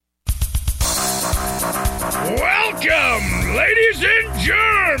Welcome, ladies and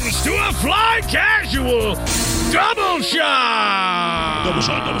germs, to a Fly Casual Double Shot! Double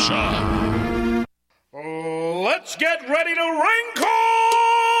shot, double shot. Let's get ready to wrinkle!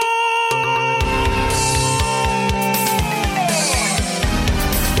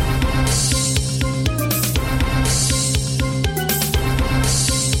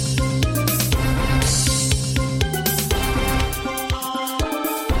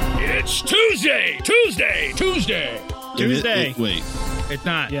 It's Tuesday! Wait, It's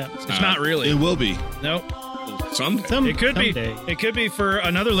not. Yeah. It's not really. it will be. Nope. Some- It could be. someday. It could be for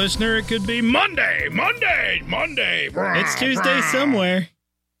another listener. It could be Monday. It's Tuesday somewhere.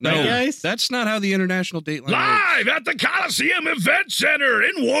 No, Right, guys? that's not how the International Dateline works. Live at the Coliseum Event Center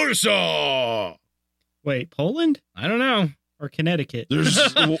in Warsaw. Wait, Poland I don't know. or Connecticut? There's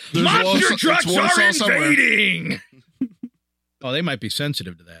Monster Warsaw- trucks it's Warsaw are somewhere. invading. Oh, they might be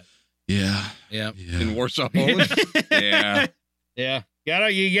sensitive to that. Yeah. Yeah. In Warsaw, Poland? Yeah, Yeah.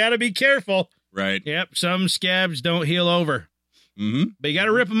 You gotta be careful. right. Yep. Some scabs don't heal over, Mm-hmm. but you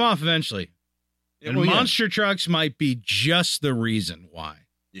gotta rip them off eventually. And well, yeah. monster trucks might be just the reason why.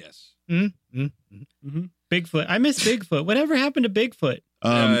 Yes. Mm-hmm. Bigfoot. I miss Bigfoot. Whatever happened to Bigfoot?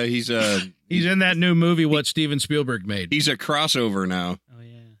 He's a He's in that new movie what Steven Spielberg made. he's a crossover now. Oh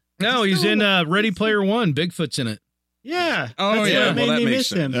yeah. No, he's in Ready Player One. Bigfoot's in it. Yeah. Oh, That's yeah. what made Well, that me makes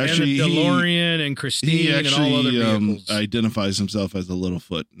miss him. sense. Actually, and the he- DeLorean and Christine He and all other actually vehicles. identifies himself as a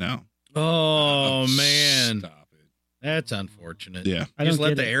Littlefoot now. Oh man, Stop it. that's unfortunate. Yeah. I Just don't let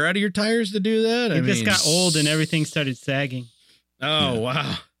get the it. air out of your tires to do that. It just got old and everything started sagging. Oh Yeah.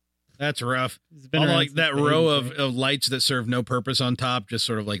 wow, that's rough. It's been All around like since that the row 80s, of, right? of lights that serve no purpose on top, just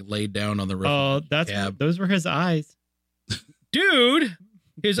sort of like laid down on the roof. Oh, cab. those were his eyes. Dude,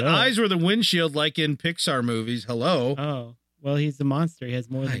 his Duh. eyes were the windshield, like in Pixar movies. Hello. Oh, well, he's a monster. He has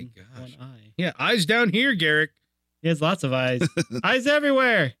more My than gosh. one eye. Yeah, eyes down here, Garrick. He has lots of eyes. Eyes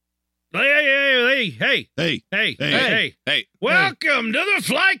everywhere. Hey. Hey. Hey. Hey, Welcome to the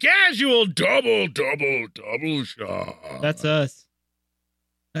Fly Casual Double Shot. That's us.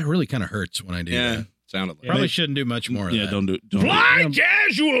 That really kind of hurts when I do yeah, that. sounded like Probably shouldn't do much more of Yeah, that. don't do it. Don't Fly Yeah.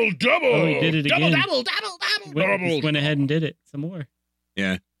 Casual Double. Oh, he did it again. Double. Just went ahead and did it some more.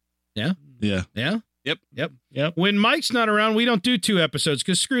 yeah. Yeah. Yeah? Yep. Yep. When Mike's not around, we don't do 2 episodes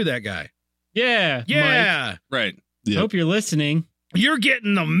because screw that guy. Yeah. Yeah. Right. Mike, Yep. hope you're listening. You're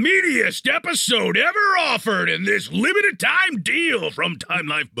getting the meatiest episode ever offered in this limited time deal from Time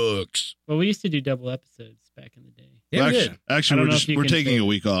Life Books. Well, we used to do double episodes back in the day. Yeah, we actually, did. I actually don't we're know just if you we're can taking say a it.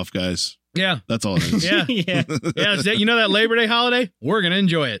 week off, guys. Yeah. That's all it is. Yeah. Yeah. Yeah. You know that Labor Day holiday? We're going to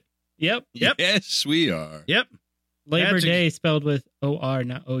enjoy it. Yep. Yep. Yes, we are. Yep. Labor That's a- Day spelled with O-R,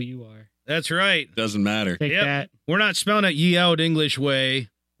 not O-U-R. That's right. Doesn't matter. Take Yep. that. We're not spelling it ye old English way.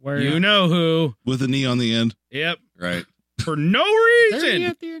 Word. You know who. With an E on the end. Yep. Right. For no Is there any reason.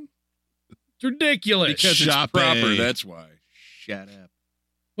 up there? It's ridiculous. Because Shop it's proper. A. That's why. Shut up.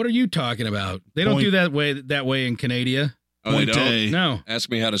 What are you talking about? They don't Point- do that way in Canada. Oh, they don't? Ponte. No. Ask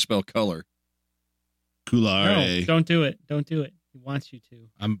me how to spell color. No, Coulare. don't do it. Don't do it. He wants you to.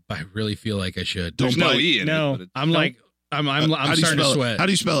 I really feel like I should. Don't There's no bite. E in No. it. But it's I'm like I'm How do you starting to spell it? sweat. How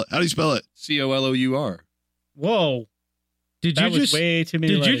do you spell it? How do you spell it? COLOUR. Whoa. Did That you was just way too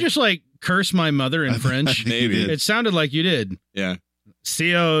many did you letters. just like curse my mother in I French? think you Maybe. did. It sounded like you did. Yeah.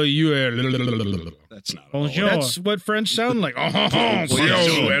 C-O-U-L. That's not Bonjour. all. That's what French sound like. Oh, Bonjour.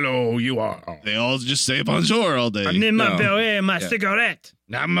 C-O-L-O-U-R. They all just say bonjour all day. No. cigarette.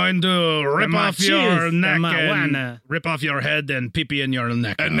 I'm going to rip My off your cheese, neck the and marijuana. rip off your head and pee-pee in your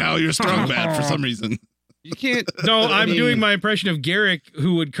neck. And now you're strong bad for some reason. You can't. No, I I'm mean, doing my impression of Garrick,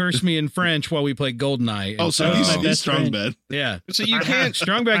 who would curse me in French while we played Goldeneye. Oh, so Oh, he's, my he's best strong friend. bad. Yeah. So you can't.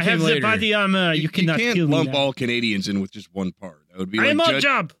 Strongback I came have the later. body armor. You cannot can't kill me lump now. all Canadians in with just one part. That would be I am like on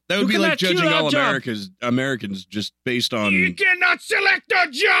job. that would You be like cannot kill judging our all job. Americans just based on You cannot select a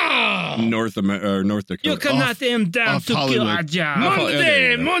job. North Dakota. You cannot aim down off to kill Hollywood. our job.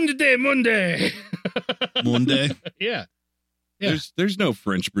 Monday, okay. Monday. Monday. Yeah. Yeah. There's no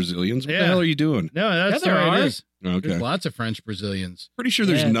French Brazilians. What Yeah. the hell are you doing? No, that's Yeah, the there way it are. is. Okay. There's lots of French Brazilians. Pretty sure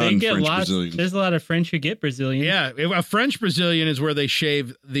there's Yeah, they none get French lots. Brazilians. There's a lot of French who get Brazilians. Yeah, a French Brazilian is where they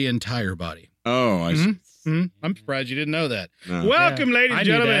shave the entire body. Oh, I see. I'm surprised you didn't know that. No. Welcome, ladies I and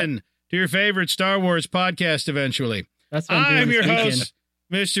knew gentlemen, to your favorite Star Wars podcast eventually. That's what I'm I'm doing your this weekend. host,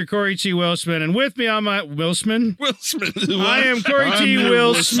 Mr. Corey T. Wilsman, and with me on my Wilsman, Will Smith. I am Corey T. I'm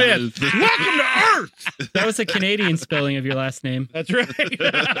Will Will Smith. Smith. Welcome to Earth. That was a Canadian spelling of your last name. That's right.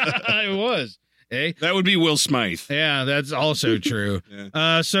 It was. Eh? That would be Will Smythe. Yeah, that's also true.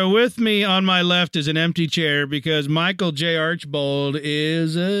 Yeah. So with me on my left is an empty chair because Michael J. Archbold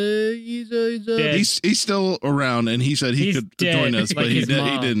is Dead. He's still around, and he said he He's could dead, join us, like but he his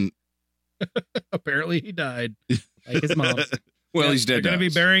mom. didn't. apparently he died. Like his mom. Well, he's They're dead. going to be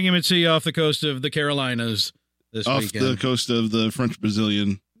burying him at sea off the coast of the Carolinas this Off weekend. the coast of the French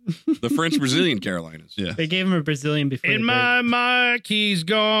Brazilian. The French Brazilian Carolinas. Yeah. They gave him a Brazilian before. In they my Mike, he's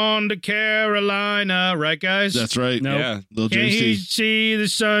gone to Carolina, right, guys? That's right. Nope. Yeah. Little Can Jimmy he T. see the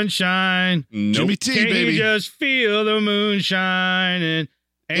sunshine? Nope. Jimmy T, Can baby. he just feel the moon shining?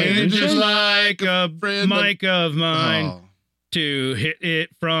 And just like a friend Mike of mine Oh, to hit it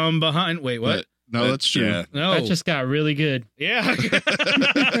from behind. Wait, what? no, that's true. Yeah. No. That just got really good. Yeah.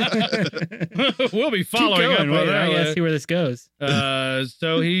 We'll be Keep following up going. on Wait, I gotta that. see where this goes.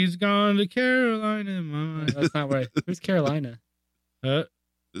 So he's gone to Carolina. Mama. That's not where. Who's Carolina?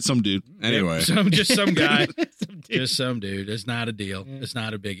 Some dude. Anyway. Just some guy. Some dude. Just some dude. It's not a deal. Yeah. It's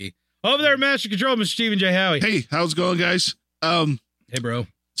not a biggie. Over there, Master Control, Mr. Stephen J. Howie. Hey, how's it going, guys? Hey, bro.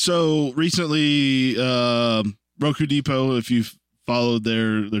 So recently, Roku Depot, if you've followed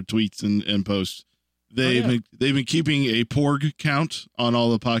their tweets and posts, they've been keeping a porg count on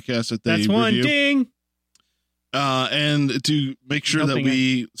all the podcasts that they That's one review. ding. And to make sure that Helping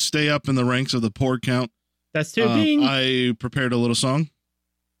we stay up in the ranks of the porg count, That's two ding. I prepared a little song.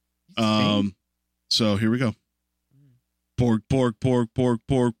 So here we go. Pork, pork, pork, pork,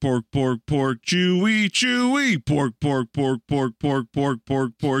 pork, pork, pork, pork, chewy, chewy. Pork, pork, pork, pork, pork, pork,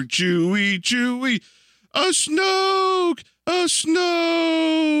 pork, pork, chewy, chewy. A Snoke, a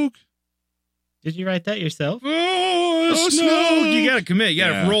Snoke. Did you write that yourself? Oh, Snoke. Snoke. You got to commit. You got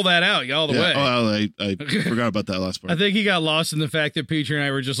to Yeah. roll that out all the way. Oh, well, I forgot about that last part. I think he got lost in the fact that Peter and I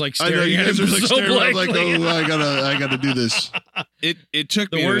were just like I staring know you at guys him are like so staring around like, blankly. oh, I gotta do this. It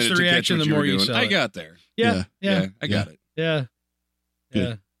took The me a worse minute the to catch reaction, what the you more were you doing. sell I it. got there. Yeah. I got it. Yeah.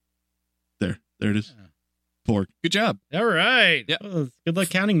 Good. There it is. Pork. Good job. All right. Yeah. Oh, good luck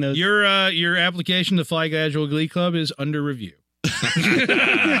counting those. Your application to Fly Casual Glee Club is under review.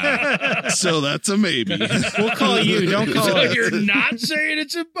 So that's a maybe. We'll call you. Don't call So us. you're not saying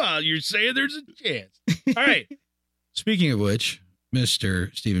it's impossible. You're saying there's a chance. All right. Speaking of which,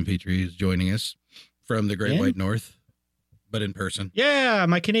 Mr. Stephen Petrie is joining us from the Great Yeah. White North, but in person. Yeah,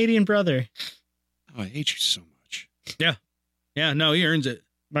 my Canadian brother. Oh, I hate you so much. Yeah, no, he earns it.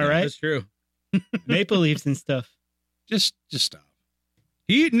 Am I right? That's true. Maple leaves and stuff. Just stop.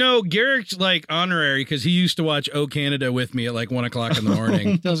 Garrick's like honorary because he used to watch O Canada with me at like 1 o'clock in the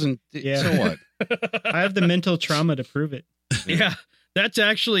morning. Doesn't. Yeah. So what? I have the mental trauma to prove it. Yeah,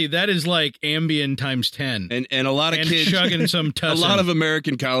 that is like Ambien times 10. And a lot of And kids. chugging some A Tussin. lot of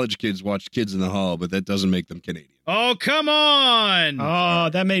American college kids watch Kids in the Hall, but that doesn't make them Canadian. Oh, come on. Oh,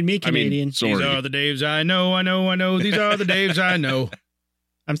 that made me I mean, Canadian. sorry. These are the Daves I know. These are the Daves I know.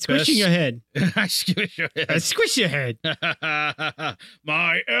 I'm squishing best. your head. I squish your I head. squish your head.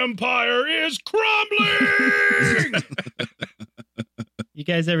 My empire is crumbling. You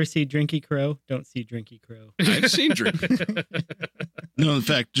guys ever see Drinky Crow? Don't see Drinky Crow. I've seen Drink. No, in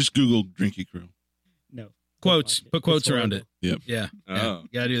fact, just Google Drinky Crew. No. Quotes. Don't watch it. Put quotes It's around horrible. it. Yep. Yeah. Oh.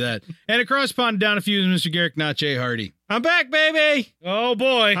 Gotta do that. And across pond down a few is Mr. Garrick, not Jay Hardy. I'm back, baby. Oh,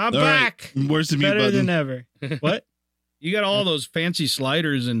 boy. I'm All right. back. Where's the mute Better button? than ever. What? You got all those fancy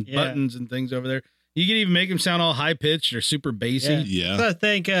sliders and Yeah. buttons and things over there. You can even make them sound all high pitched or super bassy. Yeah. So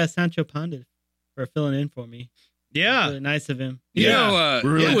thank Sancho Panza for filling in for me. Yeah. Really nice of him. You Yeah. know,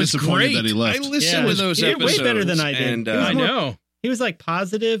 We're really It was disappointed great. that he I left. listened Yeah. to those He did way episodes. better than I did. And He was I more- know. He was like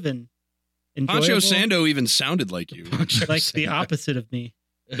positive and enjoyable. Pancho Sando even sounded like you. Like the opposite of me.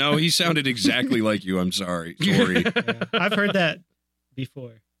 No, he sounded exactly like you. I'm sorry. Sorry. Yeah. I've heard that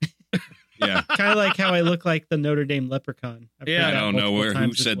before. Yeah. Kind of like how I look like the Notre Dame leprechaun. I've Yeah. heard I that don't know multiple who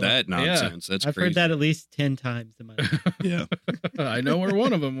times as said well. that nonsense. That's I've crazy. heard that at least 10 times in my life. Yeah. I know where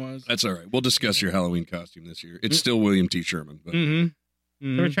one of them was. That's all right. We'll discuss your Halloween costume this year. It's still William T. Sherman. But Mm-hmm.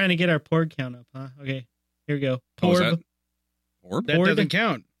 So we're trying to get our porg count up, huh? Okay, here we go. Oh, is Porg. that Orb? That Or doesn't the-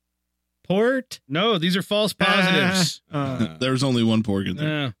 count. Port. No, these are false positives. There was only one porg in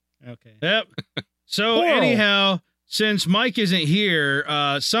there. Yeah. Okay. Yep. So Cool. anyhow, since Mike isn't here,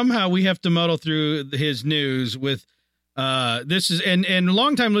 somehow we have to muddle through his news with this is and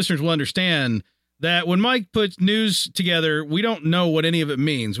longtime listeners will understand that when Mike puts news together, we don't know what any of it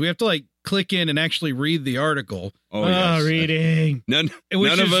means. We have to like click in and actually read the article. Oh, yes. Reading. None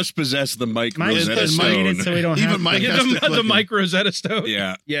Which of is- us possess the Mike Mike Rosetta says read it Stone. so we don't Even have Mike to. has to the click in. Mike Rosetta Stone.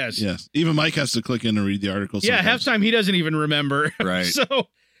 Yeah, Yes. Yes. Even Mike has to click in and read the article. Yeah. sometimes. Halftime, he doesn't even remember. right. So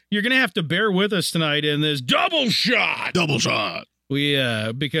you're gonna have to bear with us tonight in this double shot Double shot.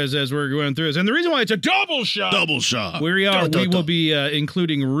 Because as we're going through this, and the reason why it's a double shot, we will be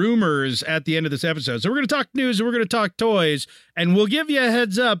including rumors at the end of this episode. So we're going to talk news and we're going to talk toys, and we'll give you a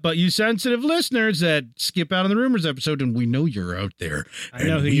heads up. But you sensitive listeners that skip out on the rumors episode, and we know you're out there. I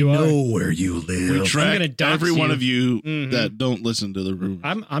know who you are. We know where you live. We track every one of you Mhm. that don't listen to the rumors.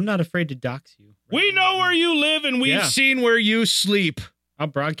 I'm not afraid to dox you. We know where you live, and we've seen where you sleep. I'll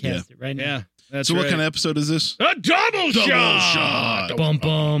broadcast it right now. Yeah. That's so right. what kind of episode is this? A double shot. Bum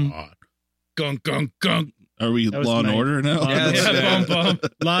bum. Gunk gunk gunk. Are we That was Law and nice. Order now? Yeah, bum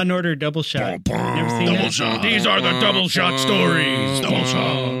bum. Law and Order double shot. Never seen Double that? shot. These are the double shot stories. Double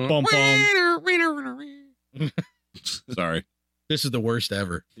shot. Bum bum. Sorry. This is the worst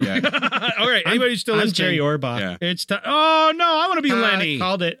ever. Yeah. All right. Anybody still I'm listening? Jerry Orbach. Yeah. It's time. Oh no, I want to be Lenny. I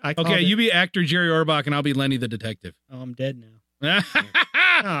called it. Okay, you be actor Jerry Orbach, and I'll be Lenny the detective. Oh, I'm dead now.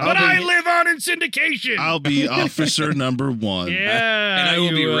 But I live on in syndication. I'll be officer number 1. Yeah, And I will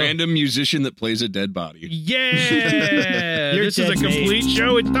be you, random musician that plays a dead body. Yeah, You're this is a dead, mate. complete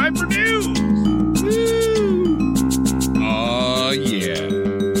show. It's time for news. Woo! Oh, yeah.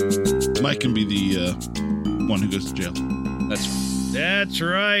 Mike can be the one who goes to jail. That's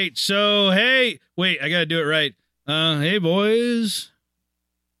right. So hey, wait, I gotta do it right. Hey boys.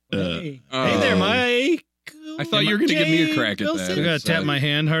 Hey. Uh, Hey there, Mike. I thought you were going to give me a crack at that. I gotta tap my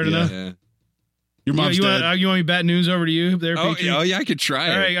hand hard enough. Yeah. Your mom's you dead. want me to bat news over to you there, Oh, Petrie? yeah, I could try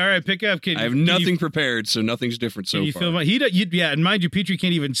it. All right, pick up. I have nothing prepared, so nothing's different so Can you far. feel my? Yeah, and mind you, Petrie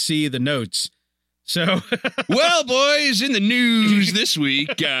can't even see the notes. So, Well, boys, in the news this week,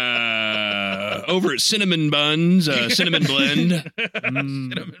 over at Cinnamon Buns, Cinnamon Blend,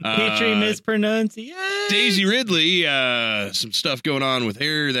 Petrie mispronunciation. Daisy Ridley, some stuff going on with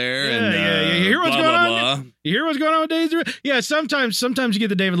her there. And, yeah. You hear what's blah, going blah, on? blah. You hear w's going on with Daisy? Yeah, sometimes you get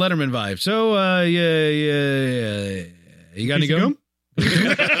the David Letterman vibe. So, yeah. You got any gum?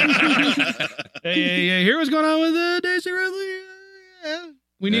 Yeah. Hear what's going on with Daisy Ridley? Yeah.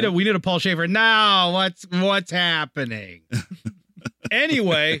 We need a Paul Schaefer. Now, what's happening?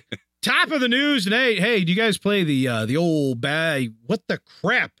 Anyway, top of the news today. Hey, do you guys play the old bad? What the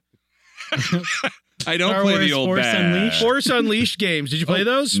crap? I don't Star play Wars the old Force bad. Unleashed? Force Unleashed games. Did you play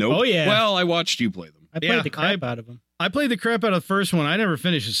those? Nope. Oh, yeah. Well, I watched you play them. I played Yeah, the crap out of them. I played the crap out of the first one. I never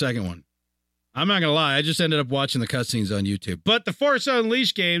finished the second one. I'm not gonna lie. I just ended up watching the cutscenes on YouTube. But the Force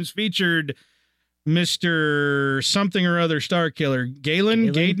Unleashed games featured Mr. Something or Other Starkiller,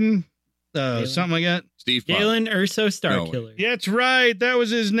 Gaiden, something like that. Steve Pop. Galen Urso No. Starkiller. Yeah, that's right. That was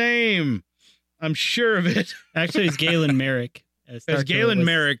his name. I'm sure of it. Actually, it's Galen Merrick. As Galen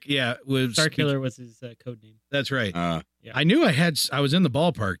Merrick, was Starkiller was his code name. That's right. Yeah. I knew I was in the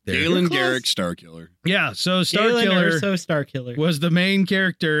ballpark there. Galen close. Garrick, Starkiller. Yeah, so Galen Starkiller Urso Starkiller. was the main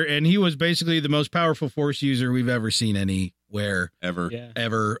character, and he was basically the most powerful Force user we've ever seen anywhere, Ever. Yeah.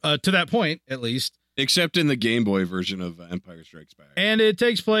 ever, to that point, at least. Except in the Game Boy version of Empire Strikes Back. And it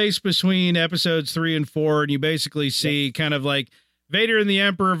takes place between episodes 3 and 4, and you basically see kind of like Vader and the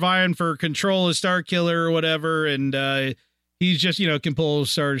Emperor vying for control of Starkiller or whatever, and he's just, can pull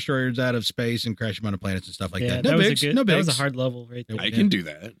Star Destroyers out of space and crash them on planets and stuff like Yeah, that. No was bigs, a good, no That bigs. was a hard level right there. I can do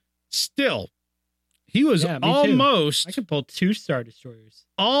that. Still, he was Yeah, me too. almost I could pull 2 Star Destroyers.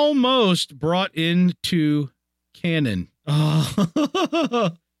 almost brought into canon. Oh,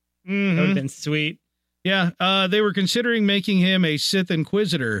 that would Mhm. have been sweet. Yeah, they were considering making him a Sith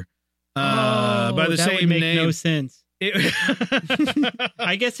Inquisitor by the that same would make name. no sense. It-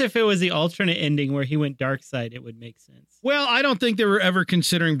 I guess if it was the alternate ending where he went dark side, it would make sense. Well, I don't think they were ever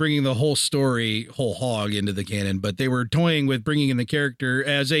considering bringing the whole story whole hog into the canon, but they were toying with bringing in the character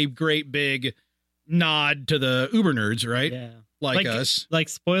as a great big nod to the Uber nerds, right? Yeah. Like us. Like,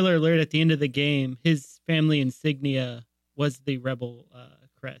 spoiler alert, at the end of the game, his family insignia was the rebel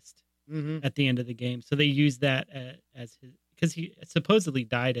crest at the end of the game. So they used that as his, because he supposedly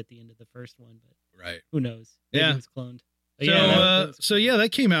died at the end of the first one, but Right. who knows? Maybe Yeah. he was cloned. But So, that was so yeah,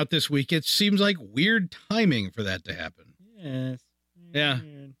 that came out this week. It seems like weird timing for that to happen. Yes. Yeah.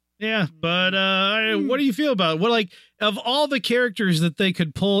 Yeah, but what do you feel about it? What, like, of all the characters that they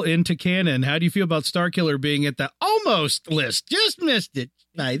could pull into canon, how do you feel about Starkiller being at the almost list? Just missed it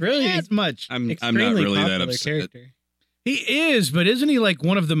by Really that much. I'm not Extremely really that popular upset. character. He is, but isn't he like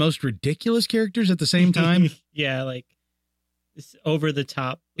one of the most ridiculous characters at the same time? Yeah, like it's over the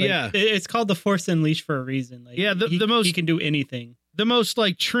top. Like, Yeah. it's called the Force Unleashed for a reason. Like, Yeah, the he most- can do anything. The most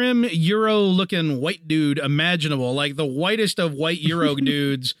like trim Euro looking white dude imaginable, like the whitest of white Euro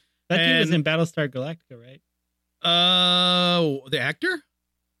dudes. That dude was And- in Battlestar Galactica, right? The actor?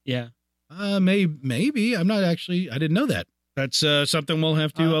 Yeah. Maybe. I'm not actually. I didn't know that. That's something we'll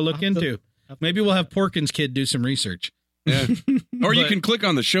have to I'll look have to- into. Maybe we'll have Porkins' kid do some research. Yeah. Or you But- can click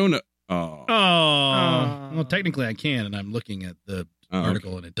on the show note. Oh. Well, technically I can, and I'm looking at the Oh,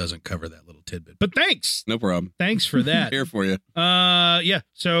 article, and it doesn't cover that little tidbit. But thanks. No problem. Thanks for that. Here for you. Yeah.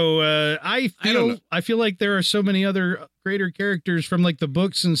 So I don't know. feel like there are so many other greater characters from like the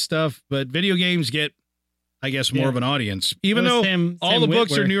books and stuff, but video games get, I guess, more Yeah. of an audience, even It was though all Sam the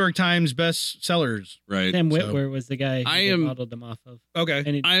books are Witwer. New York Times best sellers. Right. Sam So- Witwer was the guy I they am- modeled them off of. Okay.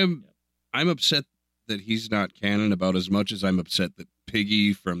 And he- I'm upset that he's not canon about as much as I'm upset that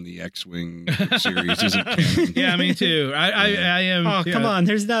Piggy from the X-Wing series isn't canon. Yeah, me too. I am. Oh, yeah. come on.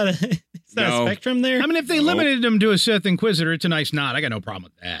 There's not a, it's not No. a spectrum there. I mean, if they No. limited him to a Sith Inquisitor, it's a nice nod. I got no problem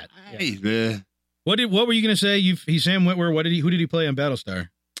with that. What were you going to say? He's Sam Witwer. Who did he play on Battlestar?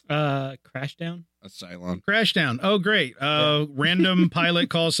 Crashdown. A Cylon. Crashdown. Oh, great. Random pilot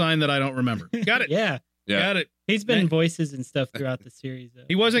call sign that I don't remember. Got it. Yeah. Yeah. Got it. He's been Man. voices and stuff throughout the series. Though.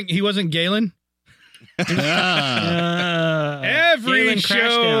 He wasn't Galen. Every Galen show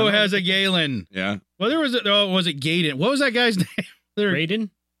Crashdown. has a Galen. Yeah. Well, was it Gaiden? What was that guy's name? There- Raiden.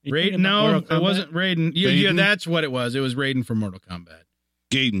 You Raiden? thinking about No, Mortal it Kombat? wasn't Raiden. Yeah, Raiden? that's what it was. It was Raiden from Mortal Kombat.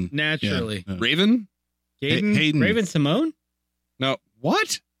 Gaiden. Naturally. Yeah. Raven? Gaiden? Hayden. Raven Simone. No.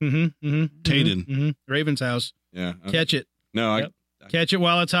 What? Taden. Raven's house. Yeah. Catch it. No, Yep. Catch it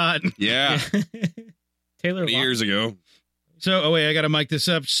while it's hot. yeah. Taylor. 20 years ago. So, oh wait, I got to mic this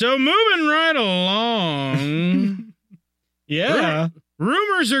up. So, moving right along. Yeah.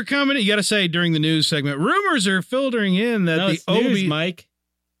 Rumors are coming. You got to say during the news segment, rumors are filtering in that No, the it's news, Obi. Mike.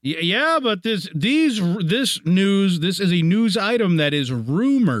 Yeah, but this news, this is a news item that is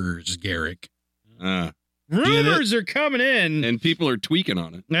rumors, Garrick. Rumors are coming in, And people are tweaking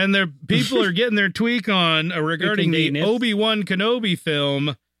on it. and people are getting their tweak on regarding Tweaking the nips. Obi-Wan Kenobi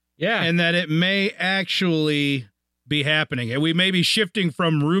film, Yeah. and that it may actually be happening. And we may be shifting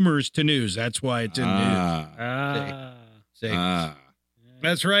from rumors to news. That's why it's in news. Ah. See.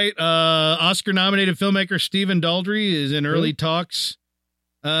 That's right. Oscar nominated filmmaker Stephen Daldry is in early talks.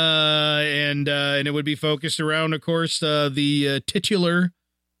 And it would be focused around, of course, the titular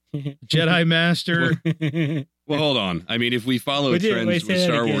Jedi Master. Well, hold on. I mean, if we follow Wait, trends say with that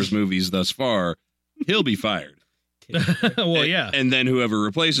Star again. Wars movies thus far, he'll be fired. Well, yeah. And then whoever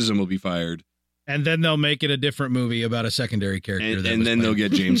replaces him will be fired. And then they'll make it a different movie about a secondary character. And then they'll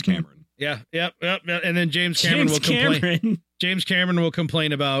get James Cameron. Yeah, yep. And then James Cameron will complain. Cameron. James Cameron will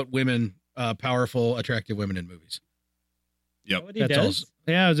complain about women, powerful, attractive women in movies. Yep. What he That's does?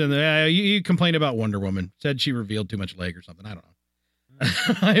 all. Yeah, I was in the. You complained about Wonder Woman. Said she revealed too much leg or something. I don't know.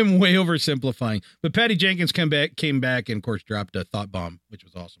 I am way oversimplifying. But Patty Jenkins came back, and of course dropped a thought bomb, which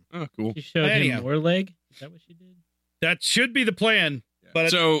was awesome. Oh, cool. She showed Anyhow. him more leg. Is that what she did? That should be the plan. But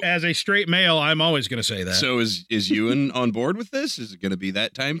So- as a straight male, I'm always going to say that. So is Ewan on board with this? Is it going to be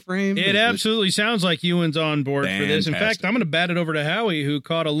that time frame? It absolutely sounds like Ewan's on board for this. In fact, Fantastic. I'm going to bat it over to Howie, who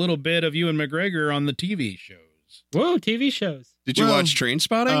caught a little bit of Ewan McGregor on the TV shows. Whoa, TV shows. Did you Well, watch Train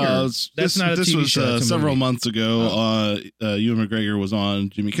Spotting? That's not a this TV was show, it's a several movie. months ago. Ewan McGregor was on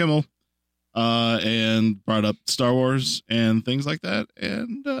Jimmy Kimmel and brought up Star Wars and things like that.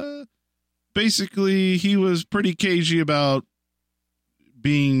 And basically, he was pretty cagey about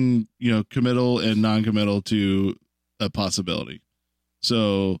being, committal and non-committal to a possibility.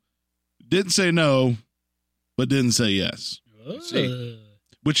 So didn't say no, but didn't say yes, see.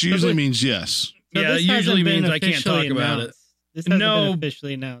 which usually means yes. So Yeah, this it usually hasn't been means I can't officially talk about it. announced. This hasn't No. been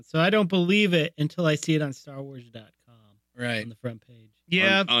officially announced. So I don't believe it until I see it on StarWars.com Right. on the front page.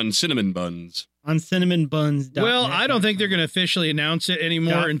 Yeah. on Cinnamon Buns. On cinnamonbuns.net. Well, I don't think they're going to officially announce it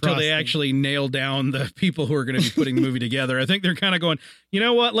anymore Dot until they frosting. actually nail down the people who are going to be putting the movie together. I think they're kind of going, you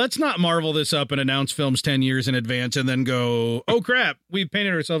know what? Let's not Marvel this up and announce films 10 years in advance and then go, oh, crap, we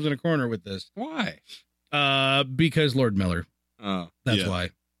painted ourselves in a corner with this. Why? Because Lord Miller. Oh, That's Yeah. why.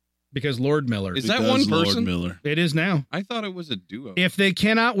 Because Lord Miller. Is that Because one person? Lord Miller. It is now. I thought it was a duo. If they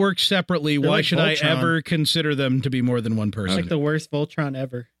cannot work separately, They're why like should I Voltron. ever consider them to be more than one It's person? like the worst Voltron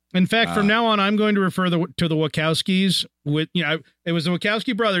ever. In fact, from Ah. now on, I'm going to refer to the Wachowskis with, it was the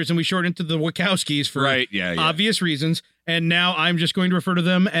Wachowski brothers, and we shortened to the Wachowskis for Right, yeah. obvious reasons. And now I'm just going to refer to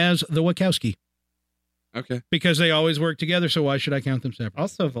them as the Wachowski Okay. because they always work together. So why should I count them separately?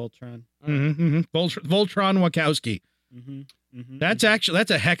 Also Voltron. Voltron Wachowski. That's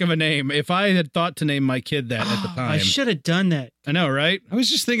a heck of a name. If I had thought to name my kid that at the time, I should have done that. I know, right? I was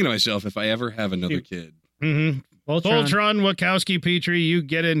just thinking to myself, if I ever have another Dude. kid. Mm-hmm. Voltron. Voltron Wachowski Petrie, you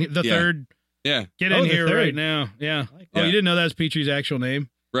get in the Yeah. third. Yeah, Get Oh, in the here third. right now. Yeah. I like Oh, Yeah. you didn't know that's Petrie's actual name?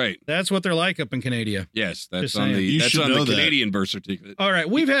 right. That's what they're like up in Canada. Yes, that's Just on saying. the You that's should on the know that. Canadian birth certificate. All right,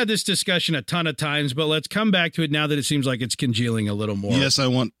 we've had this discussion a ton of times, but let's come back to it now that it seems like it's congealing a little more. Yes, I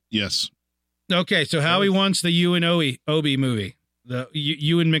want. Yes. Okay, so Howie wants the Ewan Obi movie. The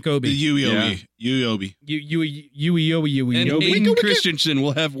Ewan McObi. The Uobi. Yui And Obi. Hayden Christensen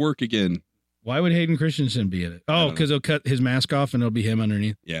will have work again. Why would Hayden Christensen be in it? Oh, because he'll cut his mask off and it'll be him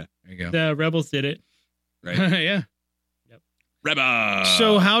underneath. Yeah. There you go. The Rebels did it. Right. Yeah. Reba.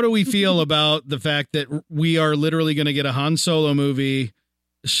 So how do we feel about the fact that we are literally going to get a Han Solo movie,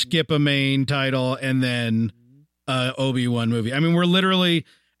 skip a main title, and then Obi-Wan movie? I mean, we're literally,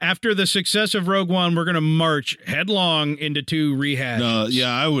 after the success of Rogue One, we're going to march headlong into 2 rehashes. No,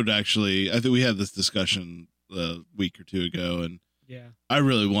 yeah, I would actually. I think we had this discussion a week or 2 ago, and Yeah. I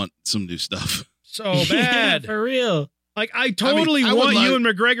really want some new stuff. So bad. For real. Like, I totally I would want like- Ewan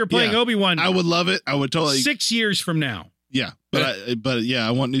McGregor playing Yeah. Obi-Wan. I would love it. I would totally. 6 years from now. Yeah, but yeah,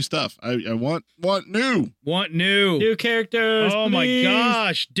 I want new stuff. I want new. Want new. New characters. Oh my please.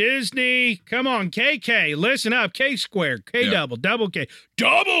 gosh, Disney. Come on, KK. Listen up. K squared. K Yeah. double K.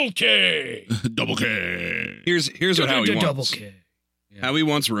 Double K. Double K. Here's what Howie Double wants. K. Yeah. Howie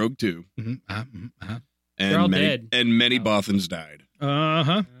wants Rogue 2. Mhm. They're all And many, dead. and many Bothans died.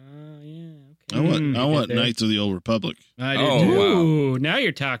 Uh-huh. Yeah. I Okay. want Good there. Knights of the Old Republic. I did Oh, too. wow. Ooh, now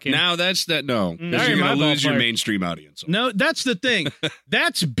you're talking. Now that's that. No, Now because you're you're in going to my lose your ballpark. mainstream audience. No, that's the thing.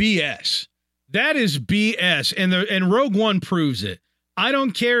 That's BS. That is BS. And Rogue One proves it. I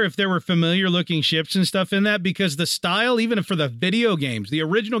don't care if there were familiar looking ships and stuff in that, because the style, even for the video games, the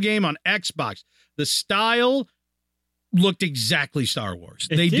original game on Xbox, the style looked exactly Star Wars.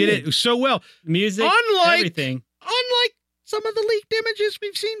 It They did did. it so well. Music, Unlike- everything. Unlike some of the leaked images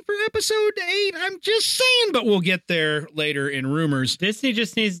we've seen for episode 8, I'm just saying, but we'll get there later in rumors. Disney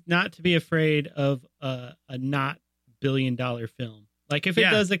just needs not to be afraid of a not billion-dollar film. Like if it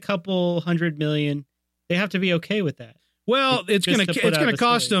Yeah. does a couple $100 million, they have to be okay with that. Well, it's Just gonna to put out a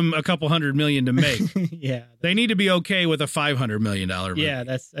cost story. them a couple $100 million to make. Yeah. They need to be okay with a $500 million movie. Yeah,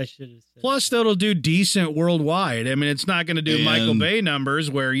 I should have said. Plus, that. that'll do decent worldwide. I mean, it's not going to do And Michael Bay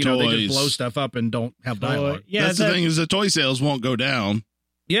numbers where, you know, they toys. just blow stuff up and don't have dialogue. Yeah, That's the thing, is the toy sales won't go down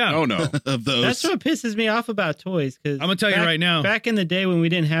Yeah. Oh, no. of those. that's what pisses me off about toys. Because I'm going to tell you right now. back in the day when we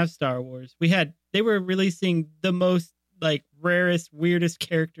didn't have Star Wars, they were releasing the most like rarest, weirdest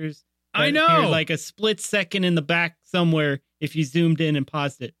characters. I that know. appeared, like a split second in the back somewhere if you zoomed in and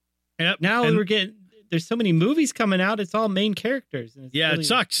paused it. Yep. Now And- we're getting there's so many movies coming out. It's all main characters. And it's yeah, really- it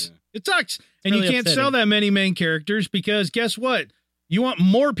sucks. Yeah. It sucks. And really you can't sell upsetting. that many main characters because guess what? You want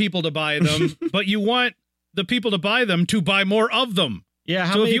more people to buy them, but you want the people to buy them to buy more of them. Yeah.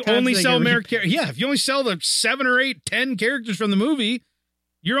 How So if many you times only do they sell get if you only sell the 7 or 8, 10 characters from the movie,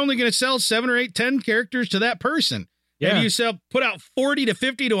 you're only going to sell 7 or 8, 10 characters to that person. Yeah. If you put out 40 to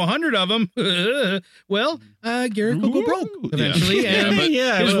 50 to 100 of them, well, Garrick will go broke Ooh, eventually, yeah. and but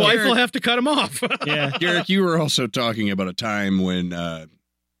yeah, his well, wife will have to cut him off. yeah. Garrick, you were also talking about a time when the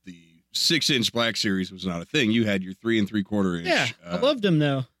 6-inch Black Series was not a thing. You had your 3 3/4 inch. Yeah, I loved them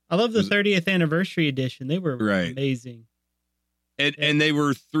though. I love the was- 30th anniversary edition. They were Right. amazing. and they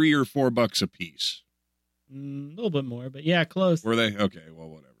were $3 or $4 a piece. A little bit more, but yeah, close. Were they? Okay, well,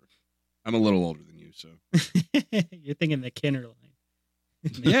 whatever. I'm a little older than you, so You're thinking the Kenner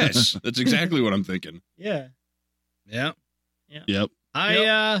line. yes, that's exactly what I'm thinking. Yeah. Yeah. Yep.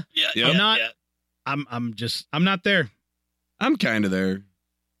 I'm not I'm not there. I'm kind of there.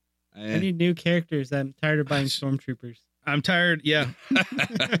 I need new characters. I'm tired of buying stormtroopers. I'm tired. Yeah.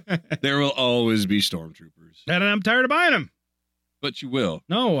 There will always be stormtroopers, And I'm tired of buying them. but you will.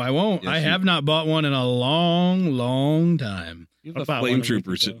 No, I won't. Yes, I you- have not bought one in a long, long time. You I have a bought one a flame week trooper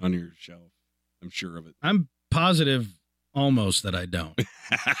ago. sitting on your shelf. I'm sure of it. I'm positive almost that I don't.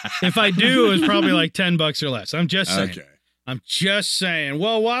 If I do, it's probably like $10 or less. I'm just saying. Okay. I'm just saying.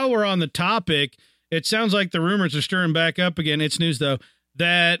 Well, while we're on the topic, it sounds like the rumors are stirring back up again. It's news though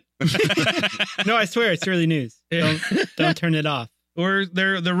that No, I swear it's really news. Don't turn it off. or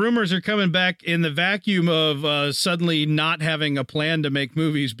the rumors are coming back in the vacuum of suddenly not having a plan to make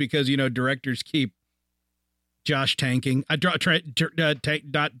movies because, you know, directors keep Josh tanking. Not Josh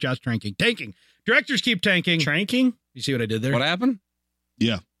tanking. Directors keep tanking. Tranking? You see what I did there? What happened?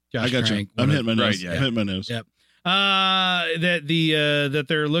 Yeah. Josh I got you. Trank. I'm hitting my nose. Right, yeah. I'm hitting my nose. Yeah. That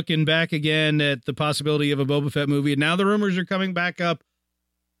they're looking back again at the possibility of a Boba Fett movie. And now the rumors are coming back up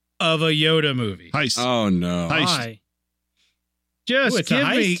of a Yoda movie. Heist. Oh no! Heist. Why? Just Ooh, it's a give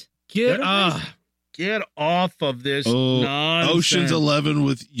me heist? Yoda get off of this Oh, nonsense. Ocean's 11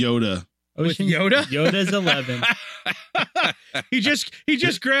 with Yoda. With Yoda? Yoda's 11. He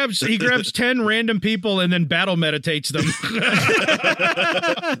just grabs 10 random people and then battle meditates them.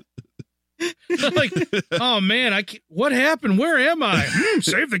 Like, oh man, what happened? Where am I?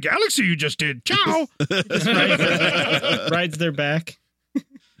 Save the galaxy you just did. Ciao. Rides their back.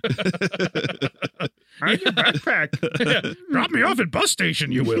 I need your backpack. Drop me off at bus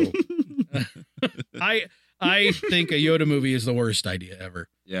station, you will. I think a Yoda movie is the worst idea ever.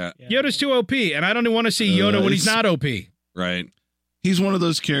 Yeah. Yoda's too OP, and I don't even want to see Yoda when he's not OP. Right. He's one of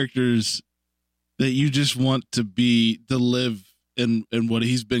those characters that you just want to live in what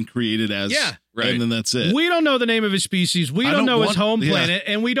he's been created as. Yeah. Right. And then that's it. We don't know the name of his species. We don't know his home yeah. planet,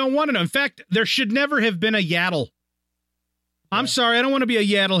 and we don't want to know. In fact, there should never have been a Yaddle. I'm sorry, I don't want to be a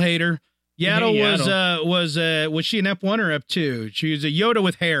Yaddle hater. Yaddle was she an F1 or F2? She was a Yoda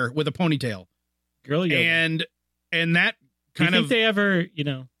with hair with a ponytail. Girl Yoda. And that kind do you of think they ever, you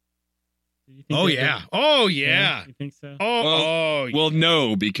know? Oh yeah. Oh yeah. You think so? Oh, Well,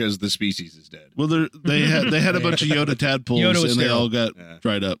 no, because the species is dead. Well, they had a bunch of Yoda tadpoles, Yoda was and they sterile. all got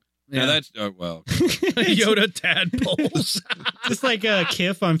dried up. Yeah, that's well. Yoda tadpoles. Just like a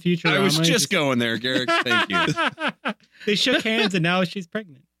Kif on Futurama. I was just going there, Garrick. Thank you. They shook hands, and now she's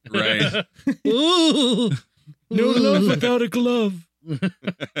pregnant. Right. Ooh. No love without a glove.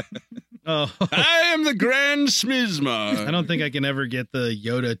 Oh. I am the Grand Smizma. I don't think I can ever get the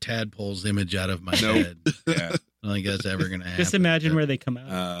Yoda tadpoles image out of my head. Yeah. I don't think that's ever gonna happen. Just imagine where they come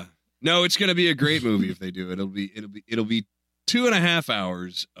out. No, it's gonna be a great movie if they do it. It'll be 2.5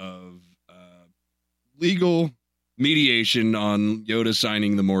 hours of legal mediation on Yoda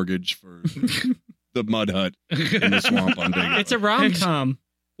signing the mortgage for the mud hut in the swamp on Big. It's a rom-com.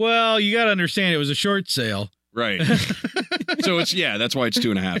 Well, you got to understand it was a short sale. Right. So that's why it's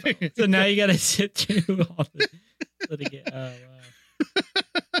 2.5 hours. So now you got to sit through all the litigate. Oh,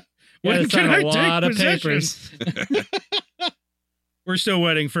 wow. When can I a lot take of papers. We're still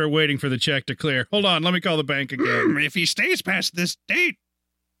waiting for the check to clear. Hold on, let me call the bank again. If he stays past this date,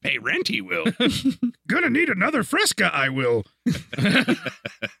 pay rent he will. Gonna need another Fresca, I will.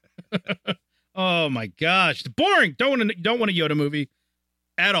 Oh my gosh, boring. Don't want a Yoda movie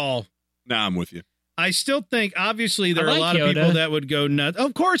at all. Nah, I'm with you. I still think, obviously, there I are a like lot of Yoda. people that would go nuts.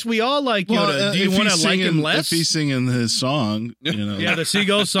 Of course, we all like Yoda. Do you if want to he's like him singing- less? If he's singing his song, Yeah, the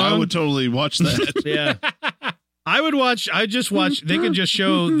Seagull song. I would totally watch that. Yeah. I just watch, they could just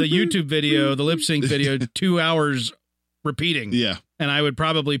show the YouTube video, the lip sync video, 2 hours repeating. Yeah. And I would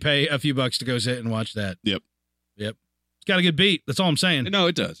probably pay a few bucks to go sit and watch that. Yep. It's got a good beat. That's all I'm saying. No,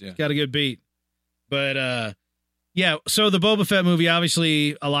 it does. Yeah. It's got a good beat. But, yeah, so the Boba Fett movie,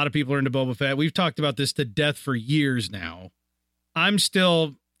 obviously, a lot of people are into Boba Fett. We've talked about this to death for years now. I'd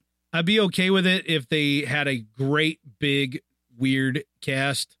be okay with it if they had a great, big, weird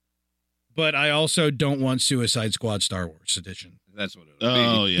cast. But I also don't want Suicide Squad Star Wars edition. That's what it'll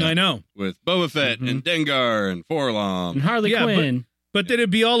Oh, be. yeah. I know. With Boba Fett and Dengar and Forlom. And Harley Yeah, Quinn. But then it'd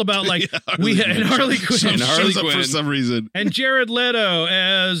be all about, like, Harley and Quinn. Harley Quinn. And Harley Shows up for Quinn. some reason. And Jared Leto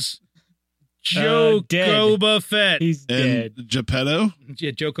as Joe Dead. Boba Fett. He's dead. And Geppetto?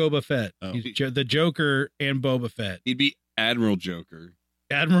 Yeah, Joe Boba Fett. Oh. He's the Joker and Boba Fett. He'd be Admiral Joker.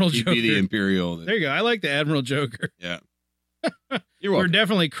 Admiral He'd Joker. be the Imperial. There you go. I like the Admiral Joker. Yeah. You're We're welcome.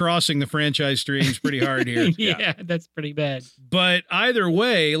 definitely crossing the franchise streams pretty hard here. Yeah, that's pretty bad. But either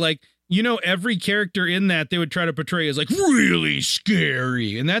way, like, every character in that they would try to portray as like really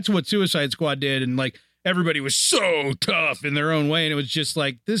scary. And that's what Suicide Squad did. And like everybody was so tough in their own way. And it was just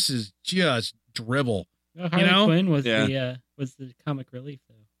like, this is just dribble. Well, Harley Quinn was Yeah. the comic relief,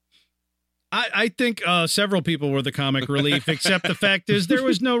 though. I think several people were the comic relief, except the fact is there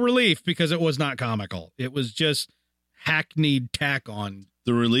was no relief because it was not comical. It was just hackneyed tack on.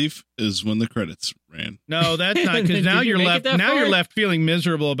 The relief is when the credits ran. No, that's not, because Did now you you're make it left. that Now far? you're left feeling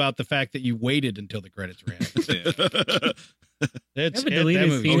miserable about the fact that you waited until the credits ran. That's Haven't it, deleted that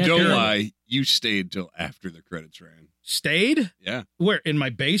movie. scene Oh, at don't the- lie. You stayed till after the credits ran. Stayed? Yeah. Where? In my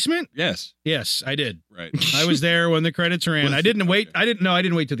basement? Yes. Yes, I did. Right. I was there when the credits ran. With- I didn't wait. I didn't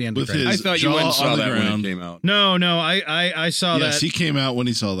wait till the end of With the credits. his I thought you jaw went and saw on the that when ground. it came out. No, I saw Yes, that. he came out when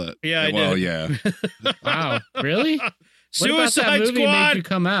he saw that. Yeah, I Well, did. yeah. Wow, really? What about Suicide that movie Squad. made you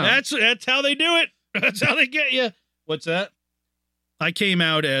come out? That's how they do it. That's how they get you. What's that? I came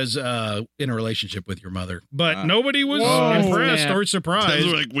out as in a relationship with your mother, but nobody was Whoa, impressed snap. or surprised.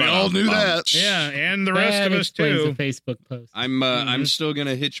 Like, we all knew that. Yeah, and the rest That of us explains too. the Facebook post. I'm still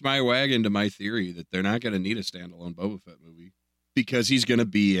gonna hitch my wagon to my theory that they're not gonna need a standalone Boba Fett movie because he's gonna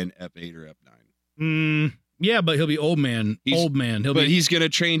be in Ep8 or Ep9. Yeah, but he'll be old man. Old man. But he's gonna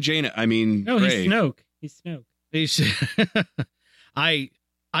train Jaina. I mean, No, Rey. he's Snoke. He's Snoke. He's I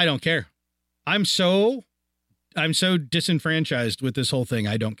don't care. I'm so disenfranchised with this whole thing.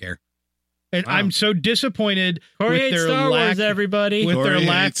 I don't care. And Wow. I'm so disappointed Corey with hates their Star lack Wars, everybody. with their Corey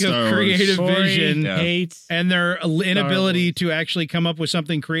lack hates Star of Wars. creative Corey vision Yeah. hates. and their inability Wars. to actually come up with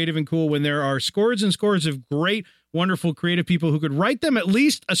something creative and cool when there are scores and scores of great wonderful creative people who could write them at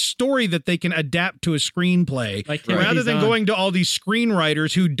least a story that they can adapt to a screenplay, Like Right. rather Timothy than Zahn. going to all these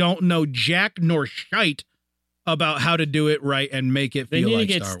screenwriters who don't know jack nor shite about how to do it right and make it They feel need like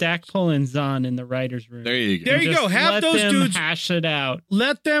to get Star Stackpole and Zahn in the writer's room. There you go. There you Just go. Have let those them dudes hash it out.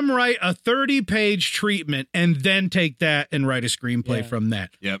 let them write a 30-page treatment and then take that and write a screenplay Yeah. from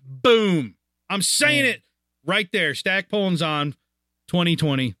that. Yep. Boom. I'm saying Yeah. it right there. Stackpole and Zahn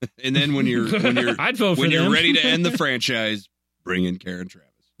 2020. And then when you're I'd vote for when you're them. ready to end the franchise, bring in Karen Travis.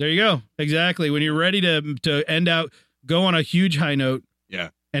 There you go. Exactly. When you're ready to end out, go on a huge high note. Yeah.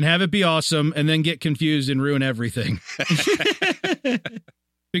 And have it be awesome, and then get confused and ruin everything.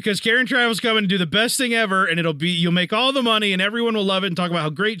 Because Karen Travis come and do the best thing ever, and you'll make all the money, and everyone will love it and talk about how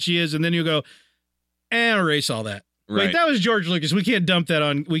great she is, and then you'll go, erase all that. Right. Wait, that was George Lucas. We can't dump that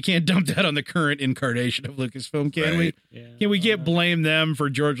on the current incarnation of Lucasfilm, can we? Right. Yeah. Can we get blame them for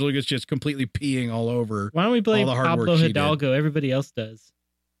George Lucas just completely peeing all over? Why don't we blame all the hard work Pablo she did? Hidalgo? Everybody else does.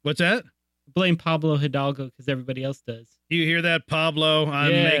 What's that? Blame Pablo Hidalgo because everybody else does. You hear that, Pablo?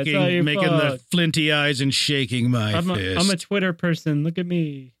 I'm Yeah, it's all your making the fault. flinty eyes and shaking my fist. I'm a Twitter person. Look at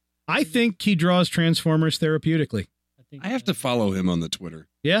me. I think he draws Transformers therapeutically. think I have to follow him on the Twitter.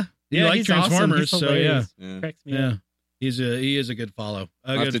 Yeah, you Yeah, like he's awesome. Transformers, He's so yeah, hilarious. Yeah. Cracks me yeah. up. He is a good follow. A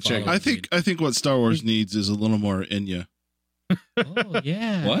I'll have good to check follow. it. I think what Star Wars needs is a little more Enya. Oh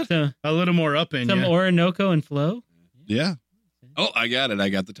yeah. What? A little more up in Some you. Orinoco and Flo. Yeah, Oh, I got it. I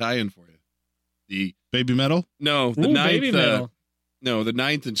got the tie-in for you. The Baby Metal. no, the Ooh, ninth. baby metal. No, the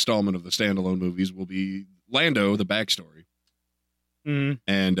ninth installment of the standalone movies will be Lando, the backstory, Mhm.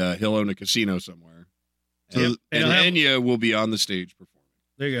 and he'll own a casino somewhere. So- Yep. And It'll have- Enya will be on the stage performing.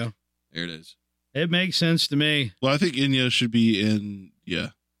 There you go. There it is. It makes sense to me. Well, I think Enya should be in. Yeah,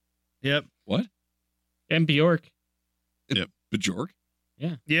 Yep. What? And Bjork. Bajork?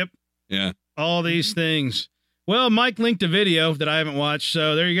 Yep. Yeah. All these things. Well, Mike linked a video that I haven't watched,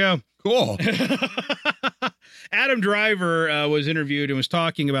 so there you go. Cool. Adam Driver was interviewed and was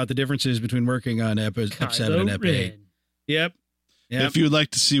talking about the differences between working on Ep 7 and Ep 8. Yep. Yep. If you'd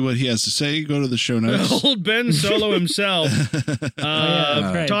like to see what he has to say, go to the show notes. Old Ben Solo himself that's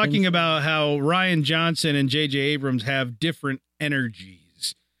right. talking Ben- about how Ryan Johnson and J.J. Abrams have different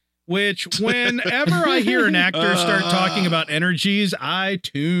energies, which whenever I hear an actor start talking about energies, I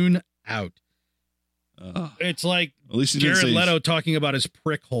tune out. It's like At least he didn't Jared say Leto talking about his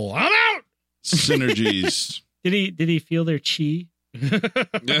prick hole. I'm out! synergies. Did he feel their chi?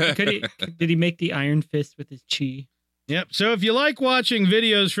 Did he make the Iron Fist with his chi? Yep. So if you like watching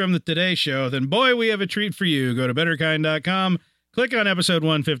videos from the Today Show, then boy, we have a treat for you. Go to betterkind.com, click on episode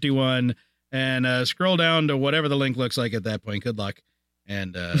 151, and scroll down to whatever the link looks like at that point. Good luck.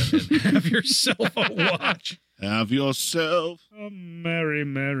 And have yourself a watch. Have yourself. A merry,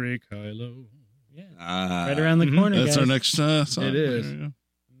 merry Kylo. Yeah. Ah. Right around the Mhm. corner, That's guys. our next song. It is. There you go.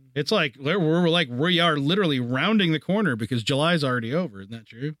 It's like we are literally rounding the corner because July's already over. Isn't that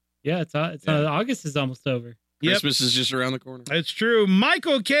true? Yeah, it's Yeah. August is almost over. Yep. Christmas is just around the corner. It's true.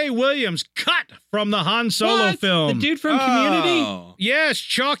 Michael K. Williams cut from the Han Solo What? film. The dude from Community? Oh. Yes,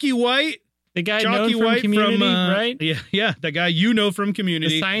 Chalky White. The guy Chalky known from White Community, right? Yeah, the guy you know from The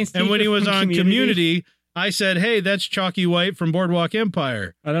Community. science And when he teacher was from on Community, I said, "Hey, that's Chalky White from Boardwalk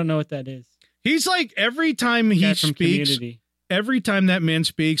Empire." I don't know what that is. He's like every time he Guy from speaks, Community. every time that man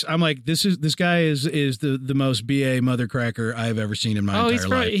speaks, I'm like, this guy is the most BA mother cracker I've ever seen in my Oh, entire he's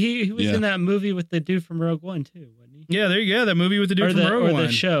from, life. he was Yeah. in that movie with the dude from Rogue One too, wasn't he? Yeah, there you go. That movie with the dude or from the, Rogue or One.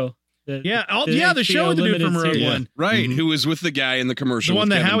 the show. The The show with the dude from limited Rogue series. One. Right, Mhm. who was with the guy in the commercial? The one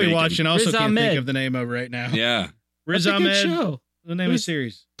with that Kevin Howie Bacon. watched and also Riz can't think Ahmed. of the name of right now. Yeah. Riz That's a good Ahmed, show. the name of the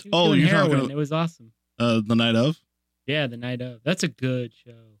series. He was Oh, doing you're talking heroin. about- It was awesome. The night of. Yeah, the night of. That's a good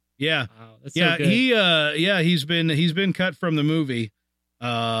show. Yeah. Wow, that's Yeah, so good. he's been cut from the movie.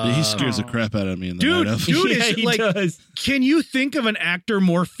 He scares the Aw. crap out of me in the Dude, night of. dude yeah, is he like, does. can you think of an actor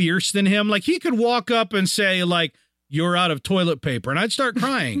more fierce than him? Like he could walk up and say like, "You're out of toilet paper," and I'd start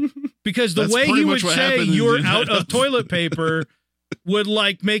crying because the That's way pretty he would much what say happened in "You're the out night of of." toilet paper" would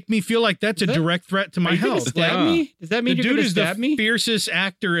like make me feel like that's a Is that- direct threat to Are my you gonna health. stab Like, me? Does that the mean you're dude gonna is the stab me? fiercest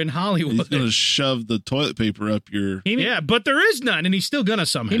actor in Hollywood. He's gonna shove the toilet paper up your. He, Yeah, but there is none, and he's still gonna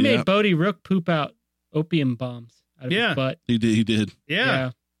somehow. he made Yeah. Bodie Rook poop out opium bombs out of Yeah. his butt. He did.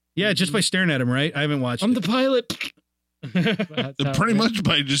 Yeah, just by staring at him, right? I haven't watched I'm it. the pilot. That's how it Pretty went. much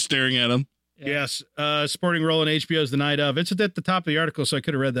by just staring at him. Yeah. Yes, sporting role in HBO's The Night Of. It's at the top of the article, so I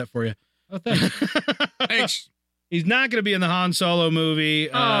could have read that for you. Oh, thanks. Thanks. He's not going to be in the Han Solo movie.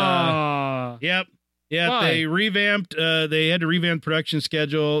 Aw. Yep. Yeah, Why? they revamped. They had to revamp production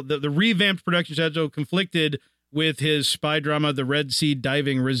schedule. The revamped production schedule conflicted with his spy drama, The Red Sea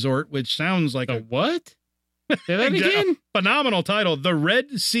Diving Resort, which sounds like The what? Say that again. Phenomenal title, The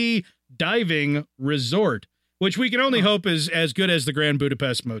Red Sea Diving Resort, which we can only hope is as good as the Grand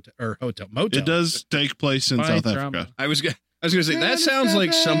Budapest Motel. It does take place in Why South drama? Africa. I was gonna say that sounds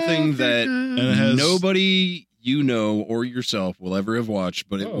like something that And it has nobody you know or yourself will ever have watched,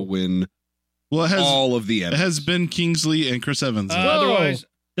 but it will win well, it has all of the it Emmys. has Ben Kingsley and Chris Evans. in it. Otherwise,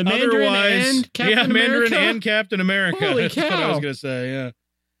 The Mandarin and Captain Mandarin America? and Captain America. Holy That's what I cow. was gonna say. Yeah.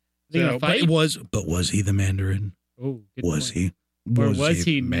 They gonna fight? But was he the Mandarin? Oh, good Was point. he? Or was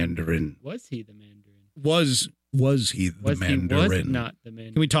he Mandarin? Was he the Mandarin? Was he the Was he Mandarin? was not the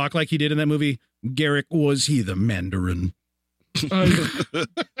Mandarin? Can we talk like he did in that movie? Garrick, was he the Mandarin?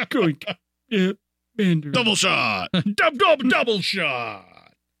 Going, Mandarin. Double shot. double shot.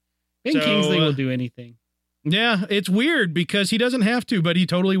 Ben So, Kingsley will do anything. Yeah, it's weird because he doesn't have to, but he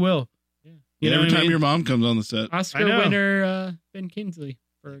totally will. Yeah. You know Every what I time mean? your mom comes on the set. I Oscar know. winner Ben Kingsley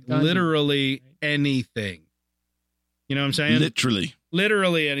for Gandhi. Literally anything. You know what I'm saying?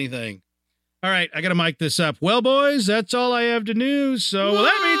 Literally. Anything. All right, I got to mic this up. Well, boys, that's all I have to news. So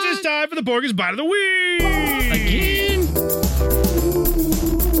that means it's time for the Porky's Bite of the Week. Again?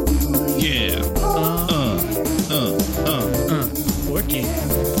 Yeah. Porky.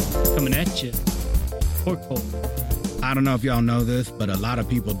 Coming at you. Pork hole. I don't know if y'all know this, but a lot of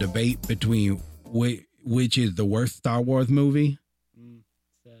people debate between which is the worst Star Wars movie.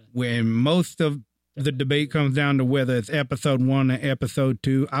 When most of the debate comes down to whether it's episode 1 or episode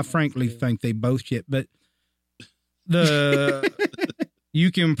 2. I frankly think they both shit, but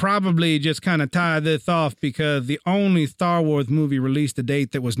you can probably just kind of tie this off because the only Star Wars movie released to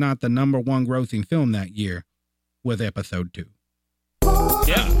date that was not the #1 grossing film that year was episode 2.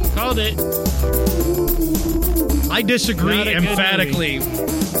 Yeah, called it. I disagree Not a good emphatically. I'd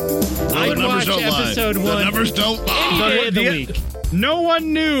the numbers watch don't lie. episode The 1 numbers don't lie. any day of the The- week. No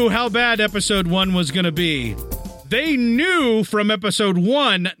one knew how bad episode 1 was going to be. They knew from episode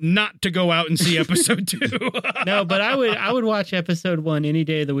 1 not to go out and see episode 2. No, but I would watch episode 1 any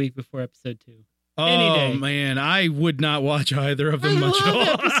day of the week before episode 2. Any Oh day. man, I would not watch either of I them much at love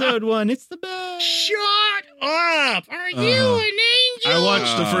all. episode 1. It's the best. Shut up! Are you Uh-huh. an angel? I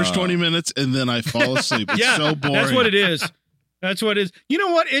watched the first 20 minutes and then I fall asleep. It's Yeah, so boring. that's what it is. That's what it is. You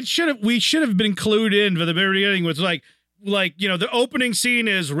know what? We should have been clued in for the very beginning. Was like the opening scene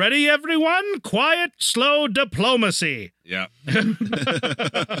is ready, everyone. Quiet, slow diplomacy. Yeah.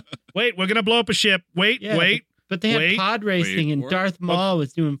 Wait, we're gonna blow up a ship. Wait. But they had Wait, pod racing and what? Darth Maul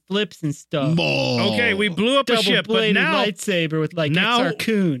was doing flips and stuff. Ball. Okay, we blew up a ship, but Double-bladed now lightsaber with like now- it's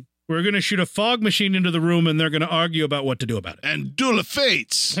Arcoon. we're gonna shoot a fog machine into the room, and they're gonna argue about what to do about it. And Duel of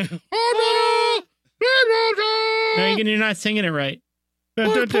Fates. No, you're not singing it right. Dun,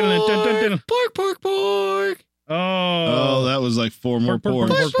 dun, dun, dun, dun, dun, dun. Pork, pork, pork. Oh, that was like 4 more Pork, pork,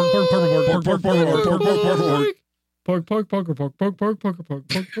 porks. pork, pork, pork, pork, pork, pork, pork, pork, pork, pork, pork, pork. Pork, pork, pork, pork, pork, pork, pork, pork,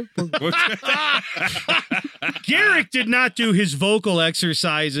 pork, pork. Garrick did not do his vocal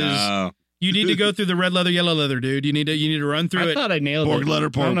exercises. You need to go through the red leather, yellow leather, dude. You need to run through I it. thut I nailed Pork it. leather, I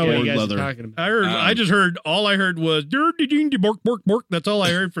pork, don't know what pork you guys leather. are talking about. All I heard was bork, bork, bork. That's all I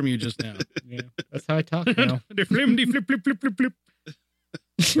heard from you just now. Yeah, that's how I talk now. Flip, flip, flip, flip, flip.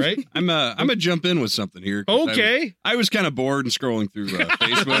 Right? I'm gonna jump in with something here. 'Cause Okay. I was kind of bored and scrolling through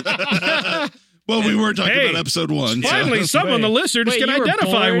Facebook. Well, we were talking Hey, about episode 1. Finally, someone the listeners Wait, can you were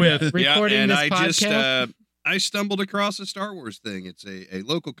identify bored with. recording and this I podcast. just I stumbled across a Star Wars thing. It's a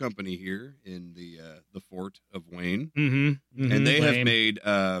local company here in the fort of Wayne, Mm-hmm. and they have Lame. made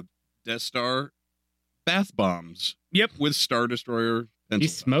Death Star bath bombs. Yep. with Star Destroyer. You pencil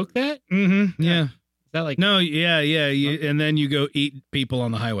smoke that? Is Mm-hmm. Yeah. that like No, yeah. And then you go eat people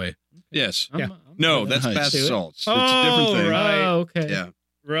on the highway. Yes. Yeah. No, that's Nice. bath Do it. salts. It's Oh, a different thing. right. Oh, okay. Yeah.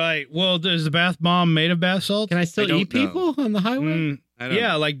 Right. Well, is the bath bomb made of bath salt? Can I still don't eat know. people on the highway? Mm, I don't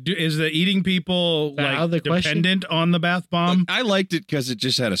yeah. know. Like, is the eating people That out of like the question? dependent on the bath bomb? Look, I liked it because it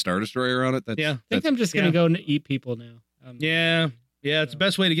just had a Star Destroyer on it. That's, Yeah. I think I'm just gonna Yeah. go and eat people now. Yeah. Yeah. It's the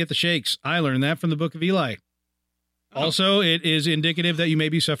best way to get the shakes. I learned that from the Book of Eli. Oh. Also, it is indicative that you may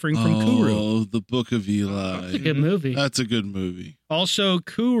be suffering from Kuru. Oh, the Book of Eli. It's a good movie. That's a good movie. Also,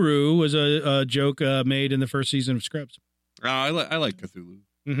 Kuru was a joke made in the first season of Scrubs. I like Cthulhu.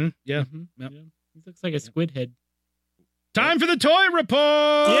 Mm-hmm. Yeah. Mhm. Yep. Yeah. He looks like a squid head. Time for the toy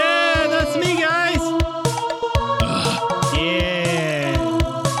report. Yeah, that's me, guys. Yeah.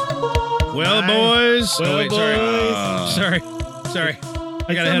 Well, Hi. boys. Well, Oh, wait, boys. sorry. I got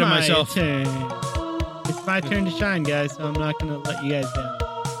It's ahead of my myself. turn. It's my turn to shine, guys, so I'm not going to let you guys down.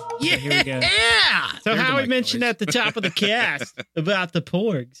 Yeah. here we go. So There's the Howard mic mentioned noise. at the top of the cast about the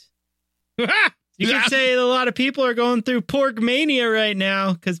porgs. You could say that a lot of people are going through porg mania right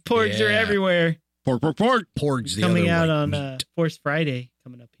now because porgs are Yeah. everywhere. Pork, pork, pork. Porg's the Coming other out white on meat. Force Friday